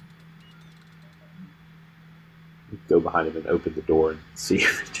trick. You go behind him and open the door and see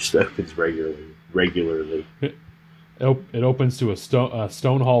if it just opens regularly. It opens to a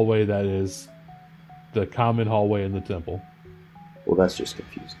stone hallway that is the common hallway in the temple. Well, that's just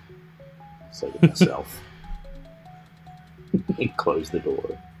confusing. Say to myself. And close the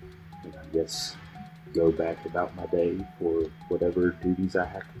door. And I guess go back about my day for whatever duties I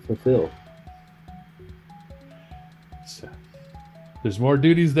have to fulfill. So, there's more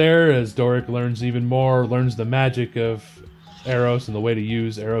duties there as Doric learns the magic of Eros and the way to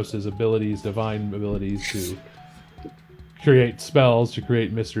use Eros' abilities, divine abilities, to create spells, to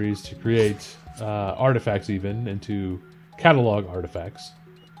create mysteries, to create artifacts even, and to catalog artifacts.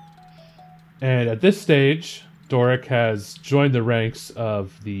 And at this stage, Doric has joined the ranks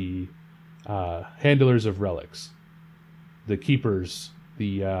of the handlers of relics, the keepers,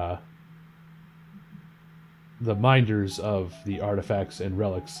 the minders of the artifacts and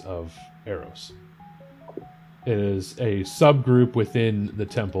relics of Eros. It is a subgroup within the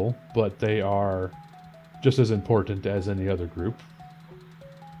temple, but they are just as important as any other group.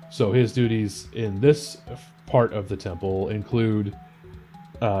 So his duties in this part of the temple include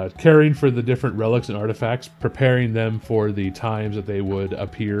caring for the different relics and artifacts, preparing them for the times that they would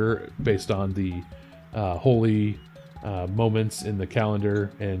appear based on the holy moments in the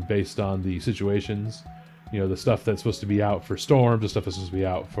calendar and based on the situations. You know, the stuff that's supposed to be out for storms, the stuff that's supposed to be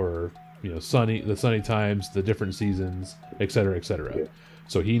out for, the sunny times, the different seasons, etc., etc. Yeah.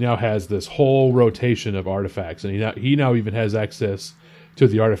 So he now has this whole rotation of artifacts, and he now even has access to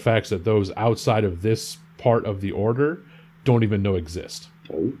the artifacts that those outside of this part of the order don't even know exist.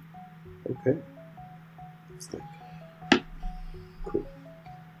 Oh, okay. Cool.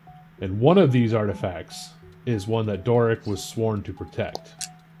 And one of these artifacts is one that Doric was sworn to protect.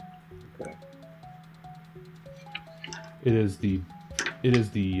 Okay. It is the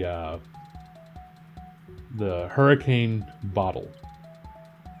hurricane bottle.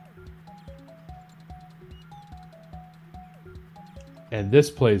 And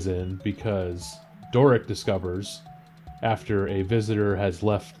this plays in because Doric discovers, after a visitor has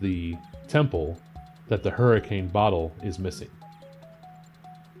left the temple, that the hurricane bottle is missing.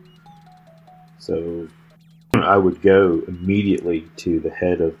 So I would go immediately to the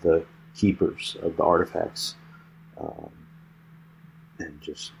head of the keepers of the artifacts and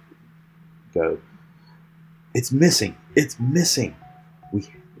just go, "It's missing! It's missing!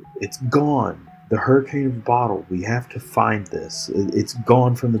 It's gone! The hurricane bottle, we have to find this. It's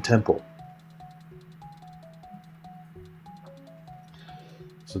gone from the temple."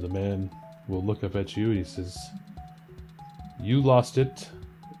 So the man will look up at you and he says, You lost it.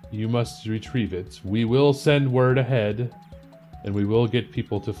 You must retrieve it. We will send word ahead, and we will get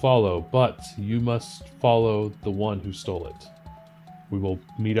people to follow, but you must follow the one who stole it. We will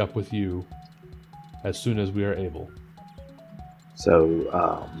meet up with you as soon as we are able. So,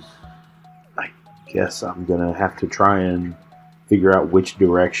 I guess I'm going to have to try and figure out which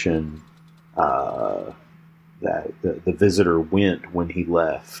direction that the visitor went when he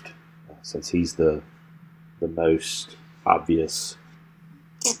left, since he's the most obvious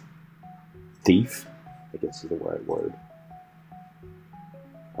thief, I guess is the right word.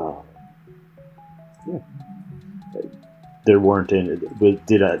 Yeah. There weren't any. But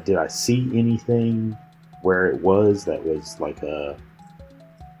did I see anything where it was that was like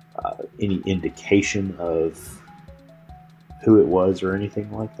any indication of who it was or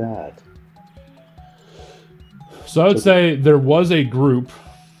anything like that? So I would say there was a group.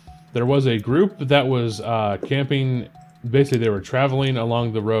 There was a group that was camping. Basically, they were traveling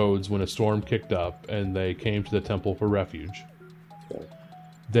along the roads when a storm kicked up, and they came to the temple for refuge. Okay.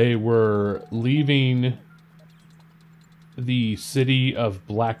 They were leaving the city of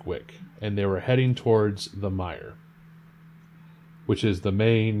Blackwick, and they were heading towards the Mire, which is the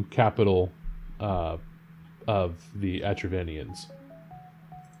main capital of the Atravanians.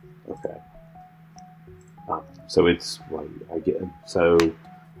 Okay. So it's like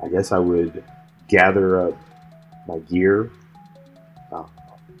I guess I would gather up my gear. I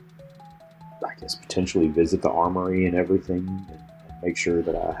guess potentially visit the armory and everything, and make sure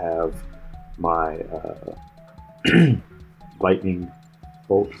that I have my lightning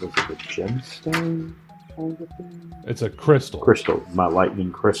bolt. Was it a gemstone kind of thing? It's a crystal. My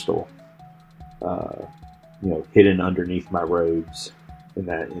lightning crystal. Hidden underneath my robes in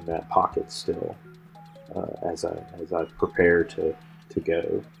that pocket still. As I prepare to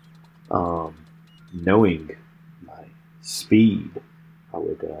go, knowing my speed, I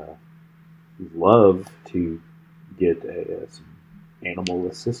would love to get some animal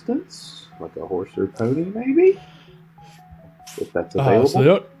assistance, like a horse or pony, maybe, if that's available.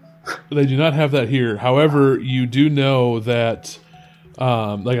 So they do not have that here. However, you do know that,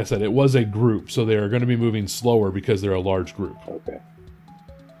 like I said, it was a group, so they are going to be moving slower because they're a large group. Okay.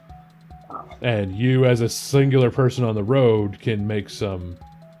 And you, as a singular person on the road, can make some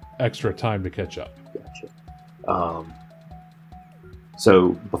extra time to catch up. Gotcha. So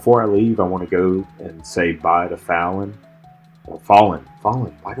before I leave, I want to go and say bye to Fallon. Fallen.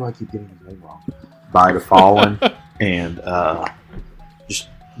 Why do I keep getting his name wrong? Bye to Fallen, and just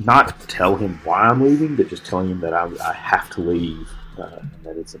not tell him why I'm leaving, but just telling him that I have to leave, and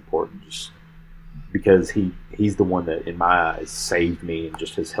that it's important. Just because he's the one that, in my eyes, saved me and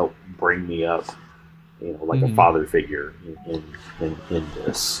just has helped bring me up, like a father figure in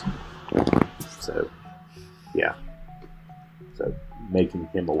this. So, yeah. So making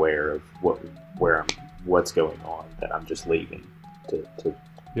him aware of what's going on, that I'm just leaving to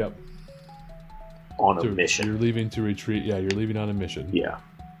Yep. on a mission. You're leaving to retreat. Yeah, you're leaving on a mission. Yeah.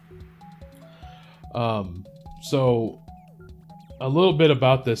 So a little bit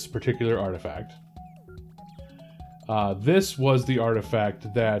about this particular artifact. This was the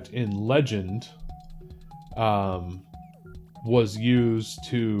artifact that in legend was used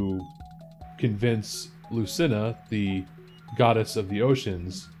to convince Lucina, the goddess of the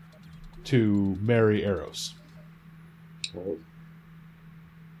oceans, to marry Eros. Oh.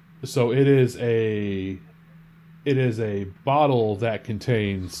 So it is a bottle that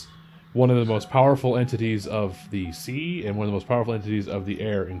contains one of the most powerful entities of the sea and one of the most powerful entities of the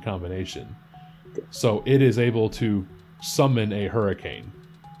air in combination. So it is able to summon a hurricane.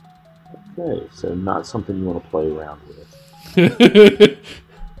 Okay, so not something you want to play around with.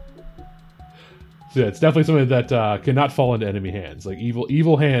 Yeah, it's definitely something that cannot fall into enemy hands. Like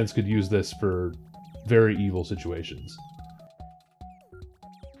evil hands could use this for very evil situations.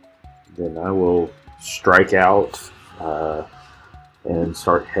 Then I will strike out and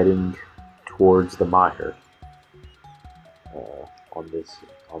start heading towards the Mire on this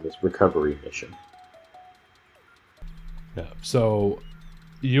recovery mission. Yeah. So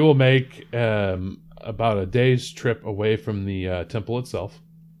you will make about a day's trip away from the temple itself.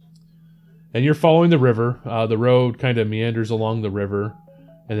 And you're following the river. The road kind of meanders along the river,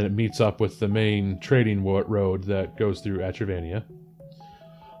 and then it meets up with the main trading road that goes through Atravania.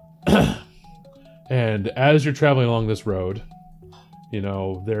 And as you're traveling along this road,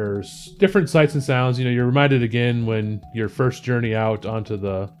 there's different sights and sounds. You're reminded again when your first journey out onto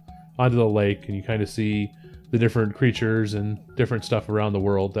the lake, and you kind of see the different creatures and different stuff around the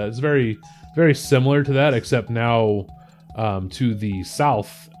world. That is very, very similar to that, except now to the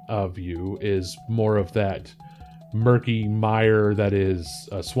south of you is more of that murky mire that is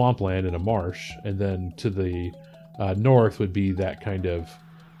a swampland and a marsh, and then to the north would be that kind of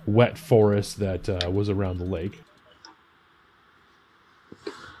wet forest that was around the lake.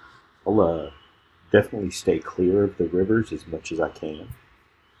 I'll definitely stay clear of the rivers as much as I can.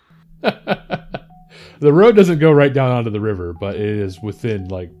 The road doesn't go right down onto the river, but it is within,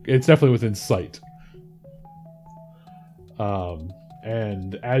 it's definitely within sight.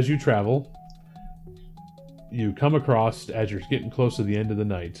 And as you travel, you come across, as you're getting close to the end of the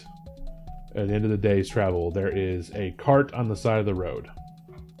night, at the end of the day's travel, there is a cart on the side of the road.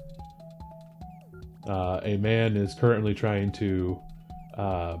 A man is currently trying to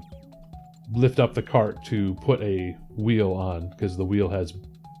lift up the cart to put a wheel on, because the wheel has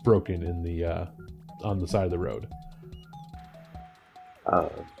broken in the on the side of the road.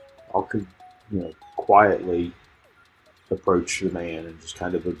 I'll quietly approach the man and just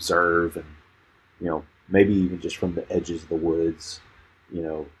kind of observe, and maybe even just from the edges of the woods,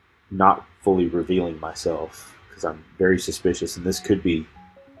 not fully revealing myself, because I'm very suspicious, and this could be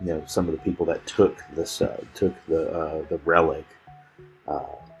some of the people that took the relic.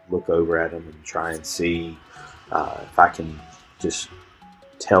 Look over at him and try and see if I can just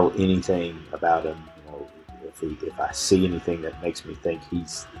tell anything about him. If I see anything that makes me think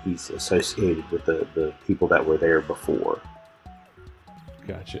he's associated with the people that were there before.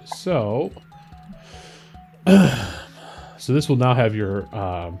 Gotcha. So this will now have your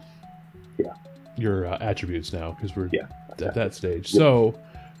attributes now, because we're at that stage. Yep. So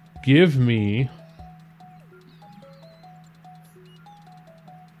give me.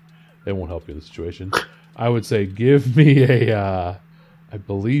 It won't help you in the situation. I would say give me a. I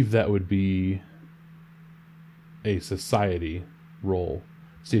believe that would be a society roll.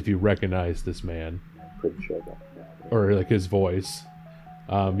 See if you recognize this man. I'm pretty sure about that. Or like his voice.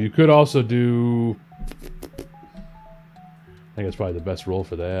 You could also do. I think it's probably the best roll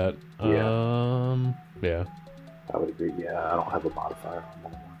for that. Yeah. I would agree. Yeah, I don't have a modifier on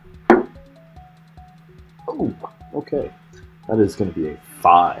that one. Oh, okay. That is going to be a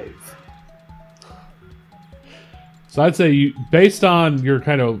 5. So I'd say, based on your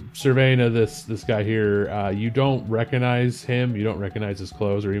kind of surveying of this guy here, you don't recognize him. You don't recognize his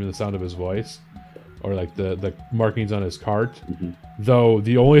clothes or even the sound of his voice, or like the markings on his cart. Mm-hmm. Though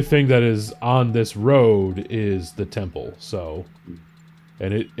the only thing that is on this road is the temple. So,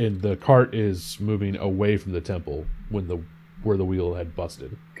 and the cart is moving away from the temple where the wheel had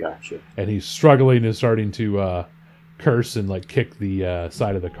busted. Gotcha. And he's struggling and starting to curse and kick the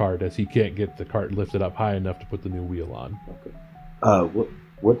side of the cart, as he can't get the cart lifted up high enough to put the new wheel on. Okay.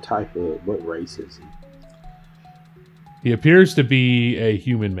 What race is he? He appears to be a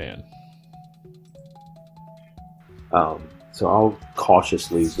human man. So I'll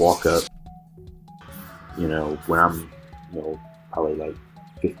cautiously walk up, when I'm, probably like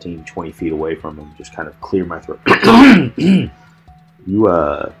 15, 20 feet away from him, just kind of clear my throat. You,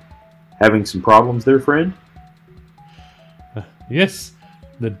 having some problems there, friend? Yes,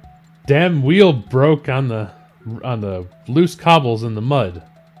 the damn wheel broke on the loose cobbles in the mud.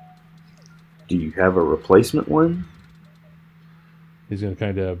 Do you have a replacement one? He's going to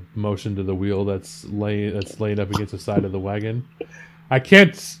kind of motion to the wheel that's laying up against the side of the wagon. I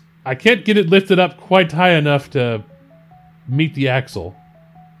can't get it lifted up quite high enough to meet the axle.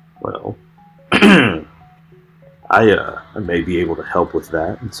 Well, I may be able to help with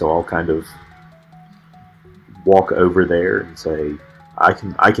that, and so I'll kind of walk over there and say, I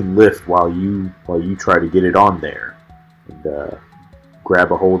can lift while you try to get it on there, and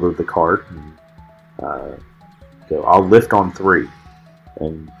grab a hold of the cart, and so I'll lift on 3.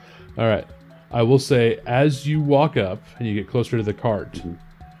 And all right, I will say, as you walk up and you get closer to the cart,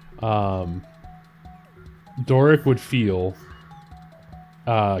 Doric would feel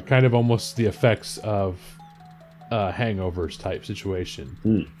kind of almost the effects of hangovers type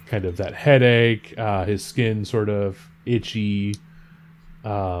situation. Kind of that headache, his skin sort of itchy.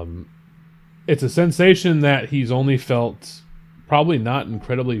 It's a sensation that he's only felt probably not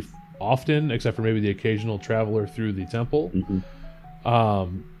incredibly often, except for maybe the occasional traveler through the temple.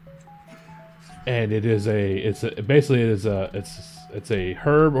 And it's a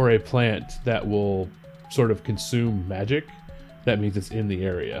herb or a plant that will sort of consume magic. That means it's in the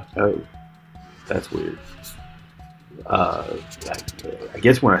area. Oh, that's weird. I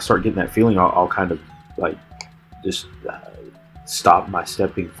guess when I start getting that feeling, I'll kind of just stop my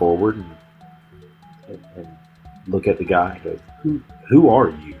stepping forward and look at the guy and go, who are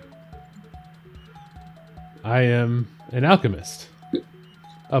you? I am an alchemist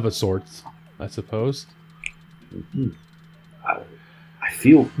of a sort, I suppose. I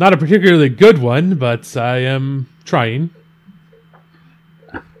feel Not a particularly good one, but I am trying.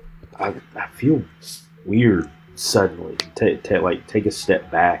 I feel weird suddenly. Take a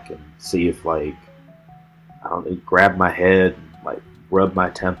step back and see if I don't know, grab my head and rub my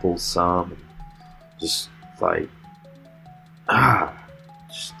temples some, and just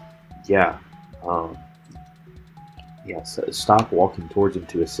just, yeah, yeah. So stop walking towards him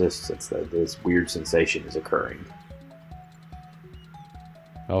to assist since this weird sensation is occurring.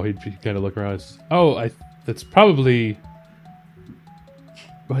 Oh, he'd kind of look around. And says, oh, that's probably.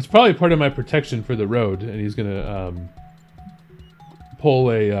 Well, it's probably part of my protection for the road, and he's gonna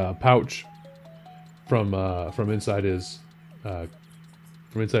pull a pouch from inside his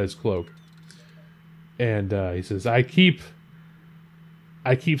cloak, and he says, "I keep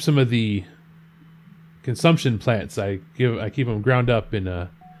some of the consumption plants. I keep them ground up and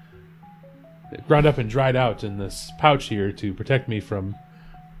dried out in this pouch here to protect me from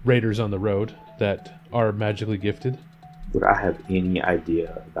raiders on the road that are magically gifted." Would I have any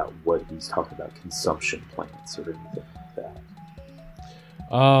idea about what he's talking about? Consumption plants or anything like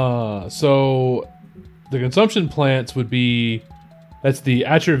that? So the consumption plants would be, that's the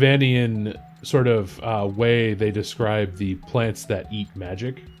Atravanian sort of way they describe the plants that eat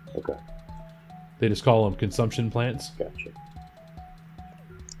magic. Okay. They just call them consumption plants. Gotcha.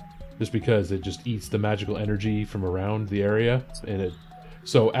 Just because it just eats the magical energy from around the area, and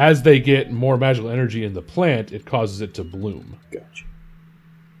so as they get more magical energy in the plant, it causes it to bloom. Gotcha.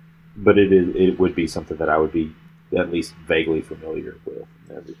 But it would be something that I would be at least vaguely familiar with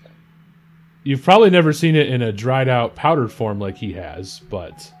and everything. You've probably never seen it in a dried out powdered form like he has,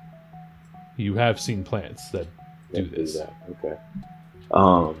 but you have seen plants that do this. That. Okay.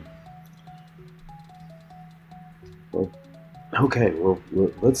 Well, okay. Well,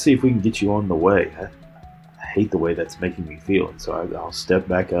 let's see if we can get you on the way. I hate the way that's making me feel, and so I'll step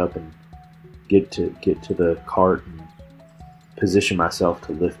back up and get to the cart and position myself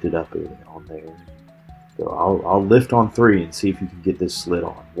to lift it up on there. So I'll lift on 3 and see if you can get this slid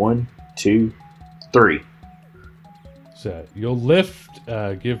on. 1, 2, 3. So you'll lift.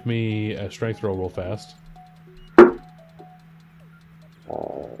 Give me a strength roll real fast.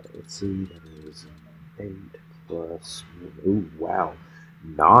 Let's see. That is 8 plus. Ooh, wow,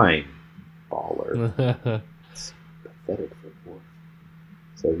 9. Baller. It's pathetic for 4.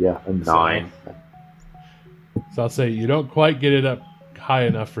 So yeah, a 9. So I'll say you don't quite get it up high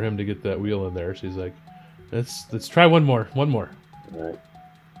enough for him to get that wheel in there. She's like, let's try one more. All right.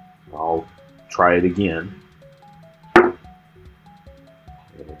 I'll try it again. And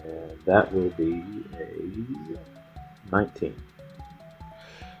that will be a 19.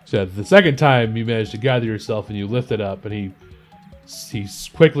 So the second time you manage to gather yourself and you lift it up, and he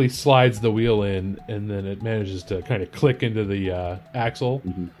quickly slides the wheel in, and then it manages to kind of click into the axle,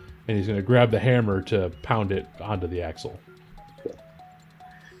 Mm-hmm. and he's going to grab the hammer to pound it onto the axle.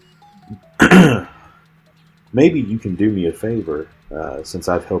 Okay. Maybe you can do me a favor, since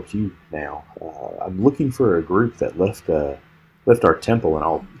I've helped you now. I'm looking for a group that left our temple, and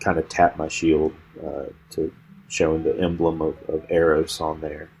I'll kind of tap my shield to showing the emblem of Eros on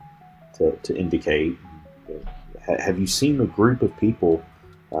there to indicate. Have you seen a group of people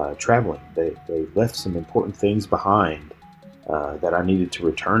traveling? They left some important things behind that I needed to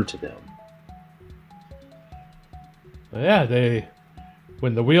return to them. Yeah,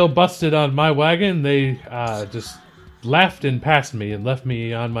 when the wheel busted on my wagon, they just laughed and passed me and left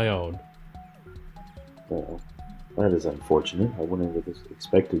me on my own. Well, that is unfortunate. I wouldn't have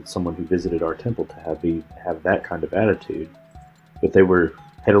expected someone who visited our temple to have that kind of attitude. But they were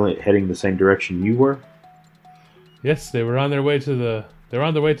heading the same direction you were? Yes, they were on their way to the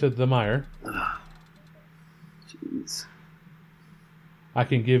mire. Jeez. I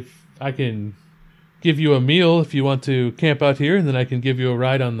can give you a meal if you want to camp out here, and then I can give you a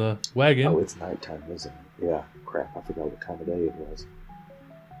ride on the wagon. Oh, it's nighttime, isn't it? Yeah, crap, I forgot what time of day it was.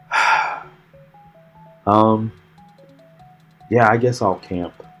 Yeah, I guess I'll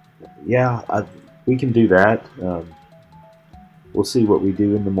camp. Yeah, we can do that. We'll see what we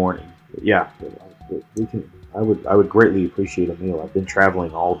do in the morning. But yeah, we can. I would greatly appreciate a meal. I've been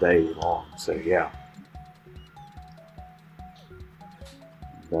traveling all day long, so yeah.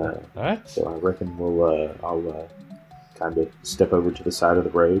 All right. So I reckon I'll kind of step over to the side of the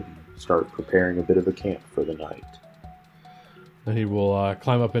road and start preparing a bit of a camp for the night. Then he will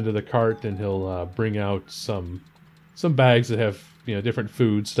climb up into the cart, and he'll bring out some bags that have different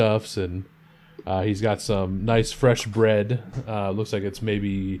foodstuffs, and he's got some nice fresh bread. Looks like it's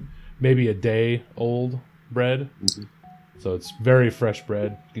maybe a day old bread, so it's very fresh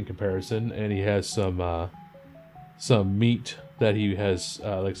bread in comparison. And he has some some meat that he has,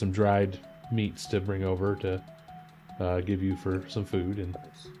 like some dried meats to bring over to give you for some food. And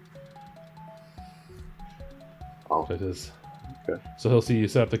Oh, so, it is, okay. so he'll see you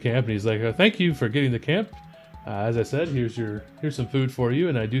set up the camp, and he's like, "Thank you for getting the camp. As I said, here's some food for you,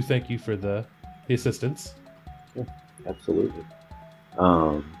 and I do thank you for the assistance." Yeah, absolutely.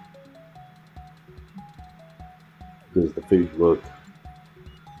 Does the food look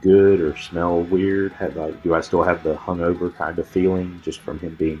good or smell weird? Do I still have the hungover kind of feeling just from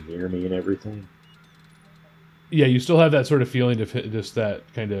him being near me and everything? Yeah, you still have that sort of feeling of just that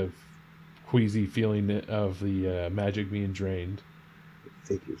kind of queasy feeling of the magic being drained. It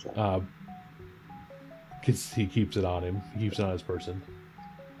figures out. Because he keeps it on him. He keeps it on his person.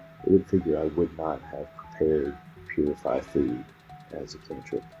 I would figure I would not have prepared purified food as a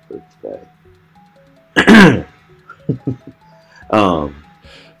cantrip for today.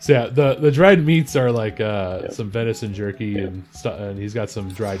 So yeah, the dried meats are like some venison jerky and stuff, and he's got some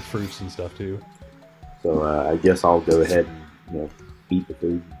dried fruits and stuff too. So I guess I'll go ahead and eat the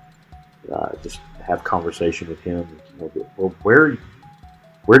food. Just have conversation with him. Well, where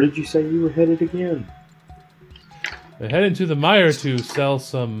did you say you were headed again? I head into the mire to sell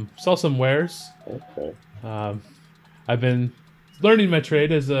some wares. Okay. I've been learning my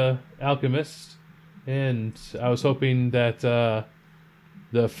trade as a alchemist, and I was hoping that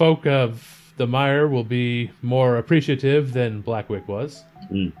the folk of the mire will be more appreciative than Blackwick was.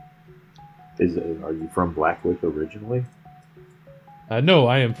 Mm. Are you from Blackwick originally? No,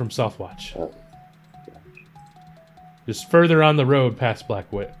 I am from Southwatch. Oh, gosh. Just further on the road past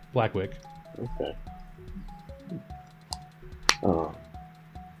Blackwick. Okay.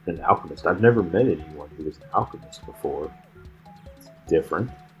 An alchemist. I've never met anyone who was an alchemist before. It's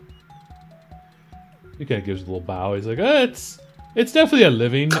different. He kind of gives a little bow. He's like, it's definitely a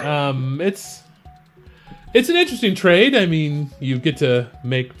living. It's an interesting trade. I mean, you get to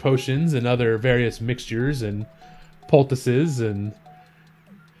make potions and other various mixtures and poultices, and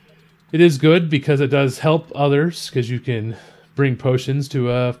it is good because it does help others, because you can bring potions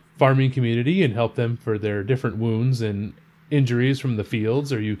to a farming community and help them for their different wounds and injuries from the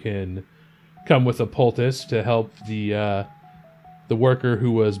fields, or you can come with a poultice to help the worker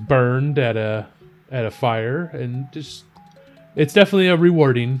who was burned at a fire, and just it's definitely a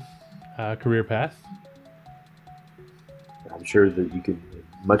rewarding career path. I'm sure that you can,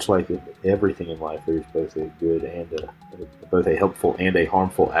 much like everything in life, there's both a good and both a helpful and a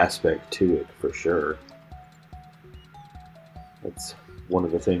harmful aspect to it, for sure. That's one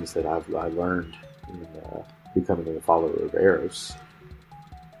of the things that I learned in becoming a follower of Eros.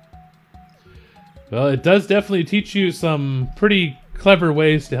 Well, it does definitely teach you some pretty clever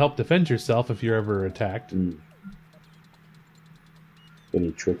ways to help defend yourself if you're ever attacked. Mm.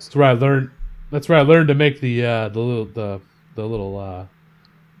 Any tricks? That's where I learned to make the little.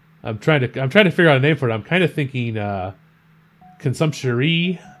 I'm trying to figure out a name for it. I'm kind of thinking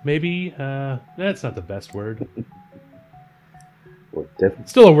consumptory, maybe. That's not the best word. Well,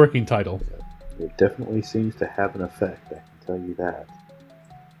 still a working title. It definitely seems to have an effect, I can tell you that.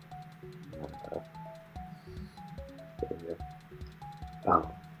 I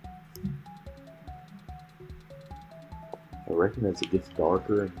reckon as it gets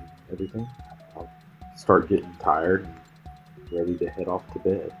darker and everything, I'll start getting tired and ready to head off to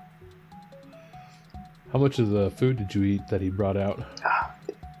bed. How much of the food did you eat that he brought out?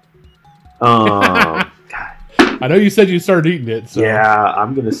 I know you said you started eating it. So. Yeah,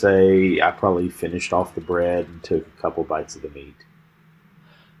 I'm going to say I probably finished off the bread and took a couple bites of the meat.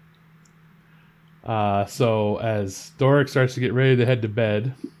 So as Doric starts to get ready to head to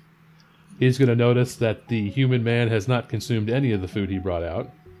bed, he's going to notice that the human man has not consumed any of the food he brought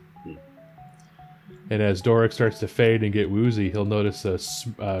out. And as Doric starts to fade and get woozy, he'll notice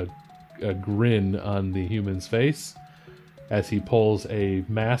a grin on the human's face as he pulls a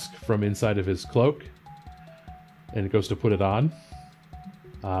mask from inside of his cloak and goes to put it on.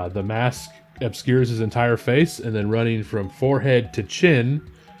 The mask obscures his entire face, and then running from forehead to chin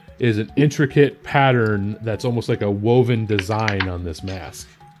is an intricate pattern that's almost like a woven design on this mask.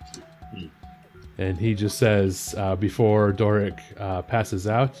 And he just says, before Doric passes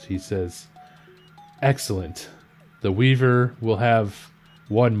out, he says, "Excellent. The Weaver will have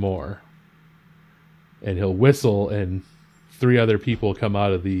one more." And he'll whistle, and 3 other people come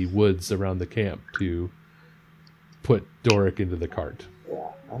out of the woods around the camp to put Doric into the cart.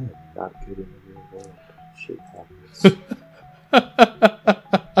 Yeah, I'm not good in the real world. Shit happens.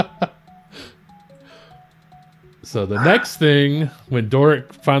 So the next thing, when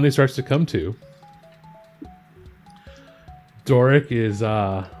Doric finally starts to come to, Doric is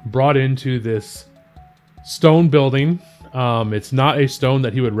brought into this stone building. It's not a stone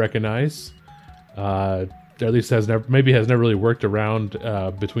that he would recognize. At least has never really worked around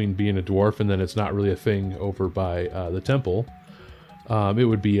between being a dwarf and then it's not really a thing over by the temple. It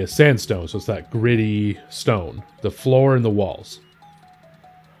would be a sandstone, so it's that gritty stone, the floor and the walls.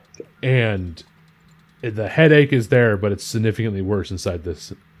 And the headache is there, but it's significantly worse inside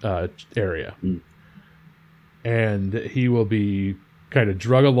this area. And he will be kind of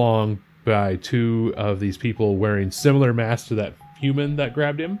drug along by two of these people wearing similar masks to that human that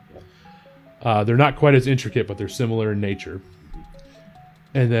grabbed him. They're not quite as intricate, but they're similar in nature.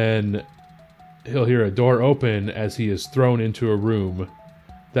 And then he'll hear a door open as he is thrown into a room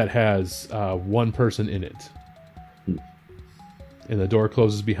that has one person in it. And the door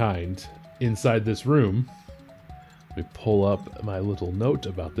closes behind. Inside this room, let me pull up my little note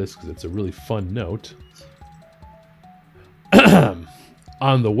about this because it's a really fun note.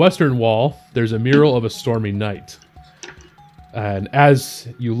 On the western wall, there's a mural of a stormy night. And as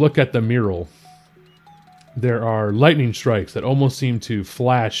you look at the mural, there are lightning strikes that almost seem to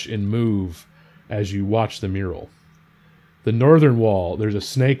flash and move as you watch the mural. The northern wall, there's a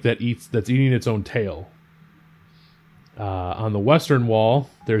snake that's eating its own tail. On the western wall,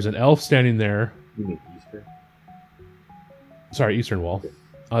 there's an elf standing there. You mean Easter? Sorry, eastern wall.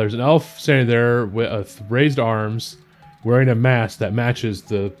 There's an elf standing there with raised arms, wearing a mask that matches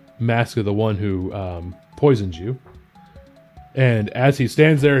the mask of the one who poisoned you. And as he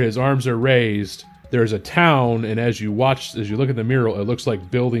stands there, his arms are raised. There's a town, and as you look at the mural, it looks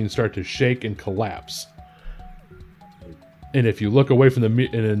like buildings start to shake and collapse. And if you look away from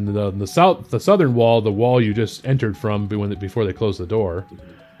the southern wall, the wall you just entered from before they closed the door,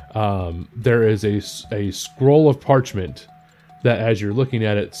 there is a scroll of parchment that, as you're looking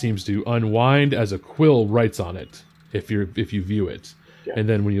at it, seems to unwind as a quill writes on it. If you view it, yeah. And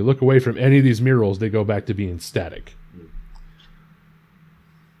then when you look away from any of these murals, they go back to being static.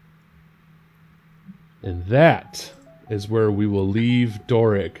 And that is where we will leave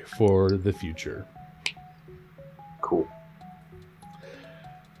Doric for the future. Cool.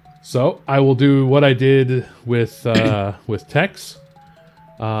 So I will do what I did with Tex.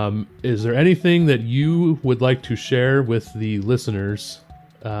 Is there anything that you would like to share with the listeners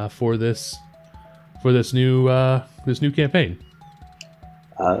for this new campaign?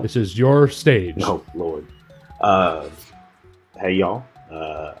 This is your stage. Oh Lord. Hey y'all.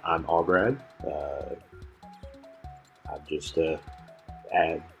 I'm Algrad. I'm just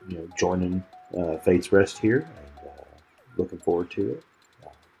joining Fate's Rest here and looking forward to it.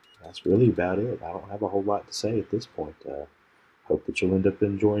 That's really about it. I don't have a whole lot to say at this point. Hope that you'll end up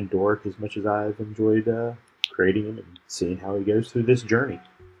enjoying Doric as much as I've enjoyed creating him and seeing how he goes through this journey.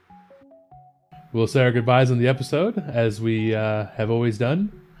 We'll say our goodbyes on the episode, as we have always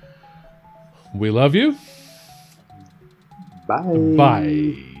done. We love you. Bye.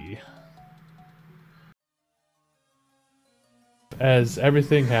 Bye. As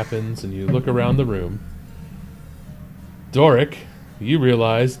everything happens and you look around the room, Doric, you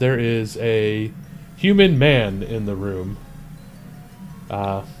realize there is a human man in the room.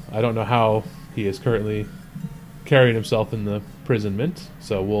 I don't know how he is currently carrying himself in the imprisonment,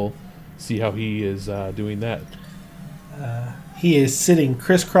 so we'll see how he is doing that. He is sitting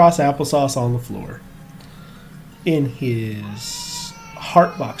crisscross applesauce on the floor in his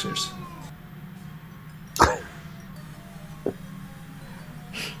heart boxers.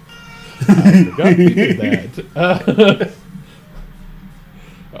 I forgot we did that.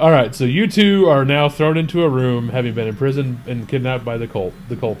 All right, so you two are now thrown into a room, having been imprisoned and kidnapped by the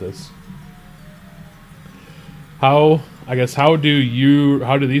cultists. How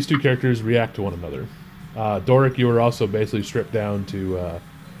do these two characters react to one another? Doric, you were also basically stripped down to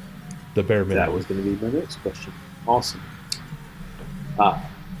the bare minimum. That was going to be my next question. Awesome.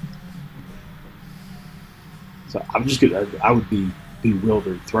 So I'm just I would be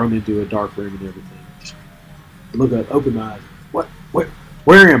bewildered, thrown into a dark room and everything. Just look up, open my eyes.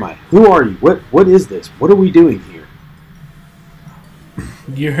 Where am I? Who are you? What is this? What are we doing here?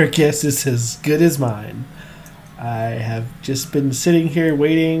 Your guess is as good as mine. I have just been sitting here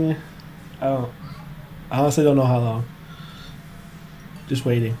waiting. I honestly don't know how long. Just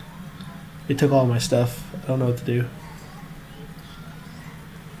waiting. It took all my stuff. I don't know what to do.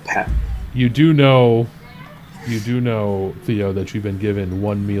 Pat. You do know, Theo, that you've been given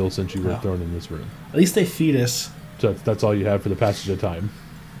one meal since you were thrown in this room. At least they feed us. So that's all you have for the passage of time.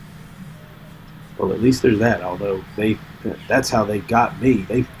 Well, at least there's that. Although that's how they got me.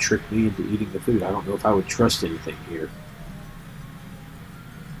 They tricked me into eating the food. I don't know if I would trust anything here.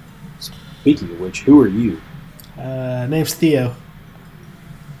 Speaking of which, who are you? Name's Theo.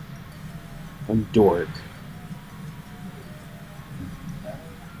 I'm Doric.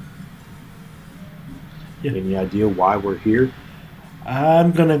 Yeah. Any idea why we're here?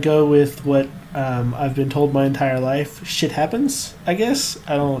 I'm gonna go with what I've been told my entire life. Shit happens, I guess.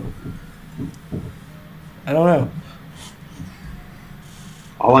 I don't know.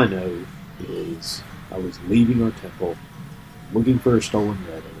 All I know is I was leaving our temple, looking for a stolen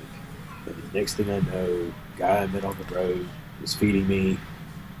relic, and the next thing I know, the guy I met on the road was feeding me,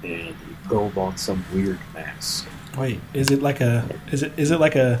 and he pulled on some weird mask. Wait, is it like a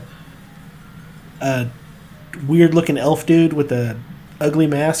weird looking elf dude with a ugly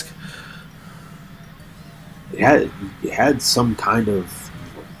mask? It had some kind of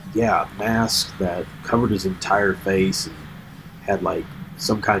mask that covered his entire face and had like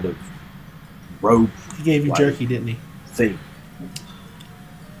some kind of robe. He gave you like, jerky, didn't he? thing.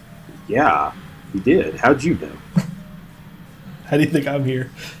 Yeah, he did. How'd you know? How do you think I'm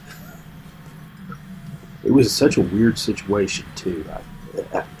here? It was such a weird situation too.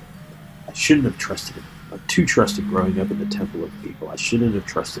 I shouldn't have trusted him. I'm too trusted growing up in the temple of people. I shouldn't have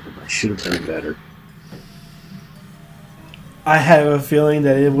trusted him. I should have done better. I have a feeling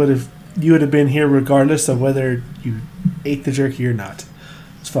that you would have been here regardless of whether you ate the jerky or not.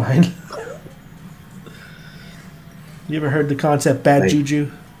 It's fine. You ever heard the concept bad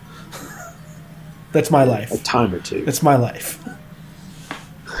juju? That's my life. A time or two. That's my life.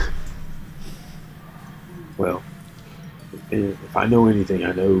 Well, if I know anything,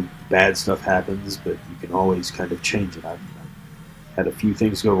 I know bad stuff happens, but you can always kind of change it. I've had a few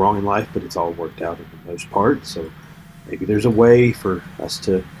things go wrong in life, but it's all worked out in the most part. So maybe there's a way for us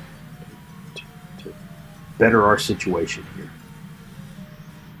to better our situation here.